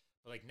book.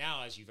 But like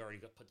now, as you've already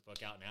put the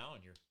book out now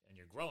and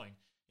you're growing,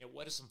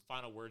 what are some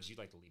final words you'd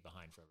like to leave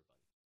behind for everybody?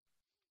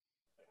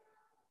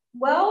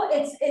 Well,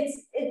 it's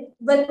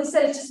like we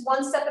said, it's just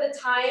one step at a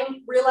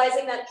time,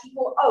 realizing that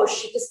people, oh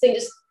shit, this thing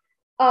just,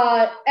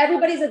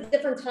 everybody's at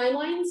different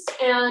timelines,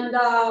 and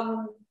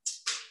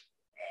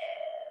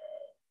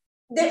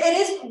it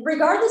is,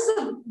 regardless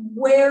of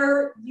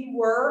where you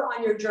were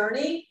on your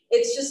journey,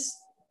 it's just,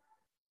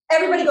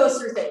 everybody goes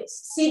through things,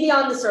 see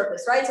beyond the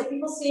surface, right? So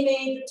people see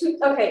me,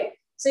 okay,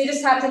 so you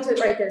just tapped into it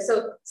right there.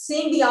 So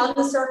seeing beyond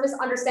the surface,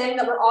 understanding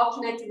that we're all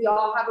connected, we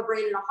all have a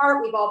brain and a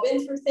heart, we've all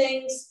been through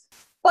things,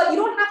 but you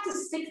don't have to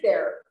stick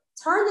there.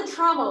 Turn the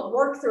trauma,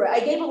 work through it. I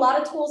gave a lot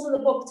of tools in the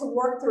book to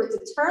work through it, to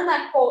turn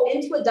that coal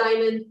into a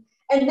diamond.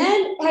 And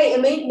then, hey,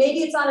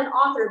 maybe it's on an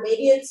author,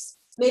 maybe it's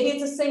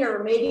a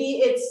singer,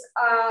 maybe it's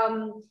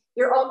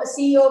your own, a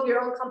CEO of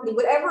your own company,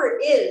 whatever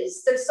it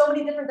is. There's so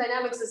many different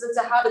dynamics as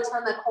to how to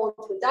turn that coal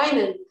into a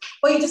diamond.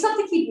 But you just have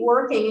to keep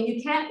working, and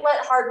you can't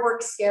let hard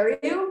work scare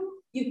you.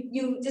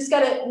 You just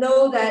got to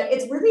know that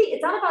it's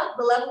not about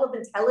the level of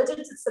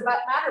intelligence. It's about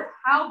matter of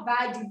how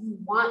bad do you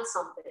want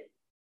something.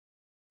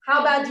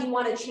 How bad do you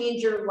want to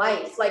change your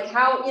life? Like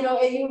how,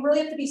 you really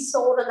have to be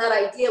sold on that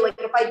idea. Like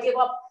if I give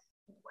up,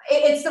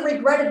 it's the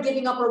regret of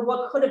giving up, or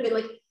what could have been.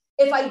 Like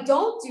if I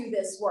don't do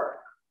this work,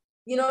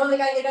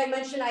 like I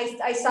mentioned,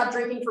 I stopped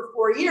drinking for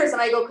 4 years,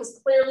 and I go, because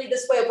clearly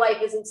this way of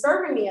life isn't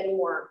serving me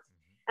anymore.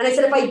 And I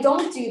said, if I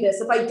don't do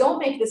this, if I don't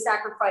make this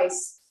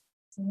sacrifice,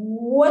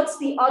 what's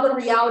the other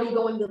reality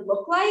going to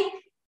look like?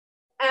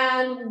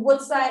 And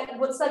what's that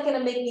going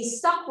to make me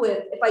stuck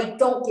with if I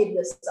don't give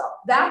this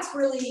up? That's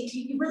really,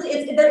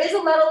 there is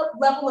a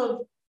level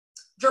of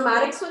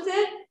dramatics with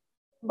it,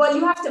 but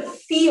you have to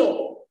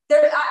feel.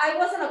 I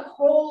wasn't a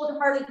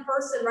cold-hearted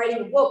person writing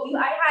a book.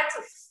 I had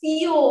to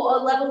feel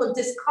a level of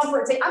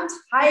discomfort, say, I'm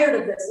tired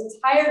of this. I'm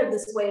tired of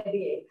this way of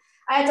being.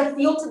 I had to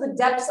feel to the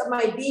depths of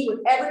my being,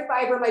 with every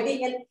fiber of my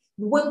being. And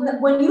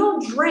when you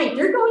don't drink,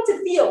 you're going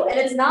to feel, and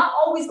it's not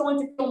always going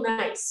to feel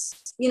nice,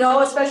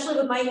 especially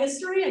with my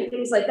history and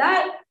things like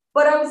that.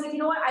 But I was like, you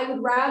know what? I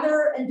would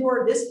rather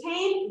endure this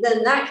pain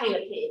than that kind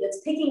of pain.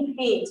 It's picking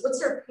pains. What's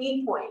your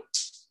pain point?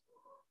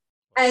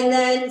 And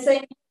then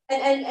saying,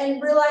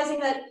 and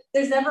realizing that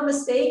there's never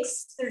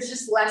mistakes. There's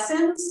just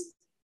lessons.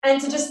 And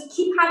to just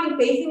keep having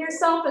faith in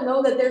yourself and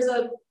know that there's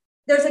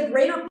a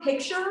greater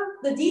picture.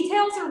 The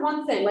details are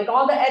one thing, like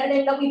all the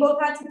editing that we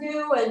both had to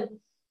do, and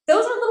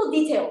those are little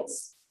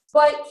details,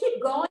 but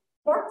keep going,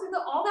 work through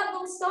all that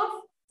little stuff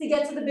to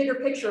get to the bigger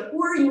picture.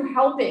 Who are you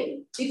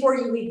helping before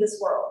you leave this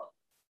world?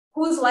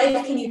 Whose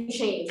life can you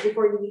change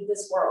before you leave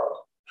this world?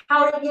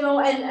 How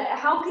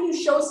can you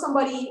show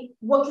somebody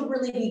what could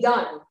really be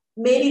done?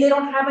 Maybe they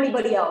don't have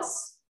anybody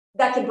else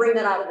that can bring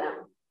that out of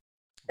them.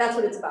 That's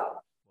what it's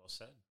about. Well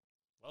said.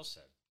 Well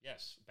said.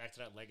 Yes. Back to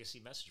that legacy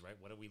message, right?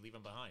 What are we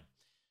leaving behind?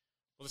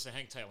 Well, listen,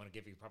 hang tight. I want to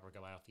give you a proper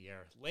go out the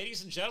air.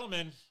 Ladies and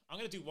gentlemen, I'm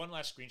going to do one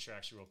last screen share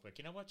actually real quick.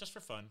 You know what? Just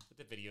for fun with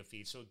the video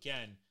feed. So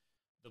again,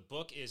 the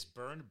book is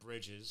Burned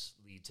Bridges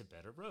Lead to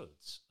Better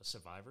Roads, a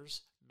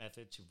survivor's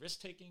method to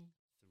risk-taking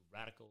through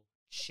radical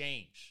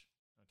change.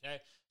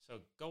 Okay?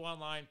 So go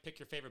online, pick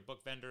your favorite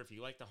book vendor. If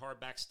you like the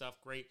hardback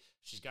stuff, great.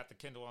 She's got the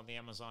Kindle on the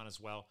Amazon as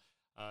well.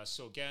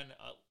 So again,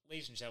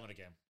 ladies and gentlemen,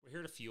 we're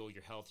here to fuel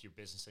your health, your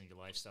business, and your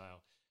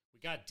lifestyle. We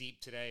got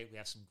deep today. We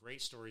have some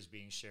great stories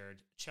being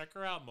shared. Check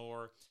her out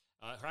more.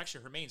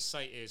 Her main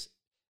site is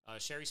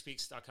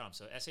ShariSpeaks.com.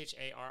 So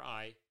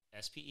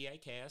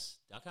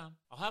ShariSpeaks.com.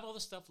 I'll have all the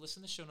stuff listed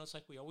in the show notes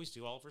like we always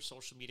do, all of her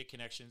social media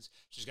connections.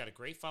 She's got a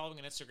great following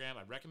on Instagram.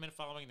 I recommend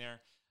following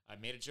there. I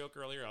made a joke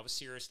earlier. I was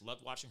serious.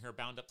 Loved watching her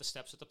bound up the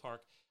steps at the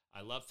park.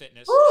 I love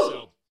fitness. Ooh.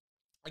 So,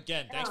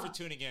 again, thanks for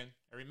tuning in.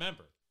 And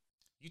remember,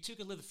 you too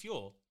can live the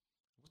fuel.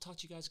 We'll talk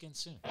to you guys again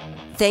soon.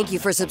 Thank you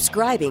for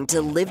subscribing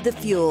to Live the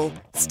Fuel.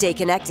 Stay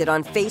connected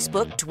on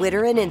Facebook,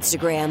 Twitter, and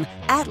Instagram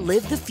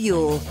 @Live the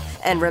Fuel.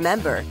 And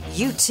remember,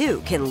 you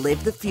too can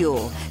live the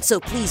fuel. So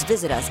please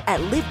visit us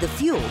at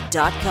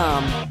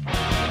livethefuel.com.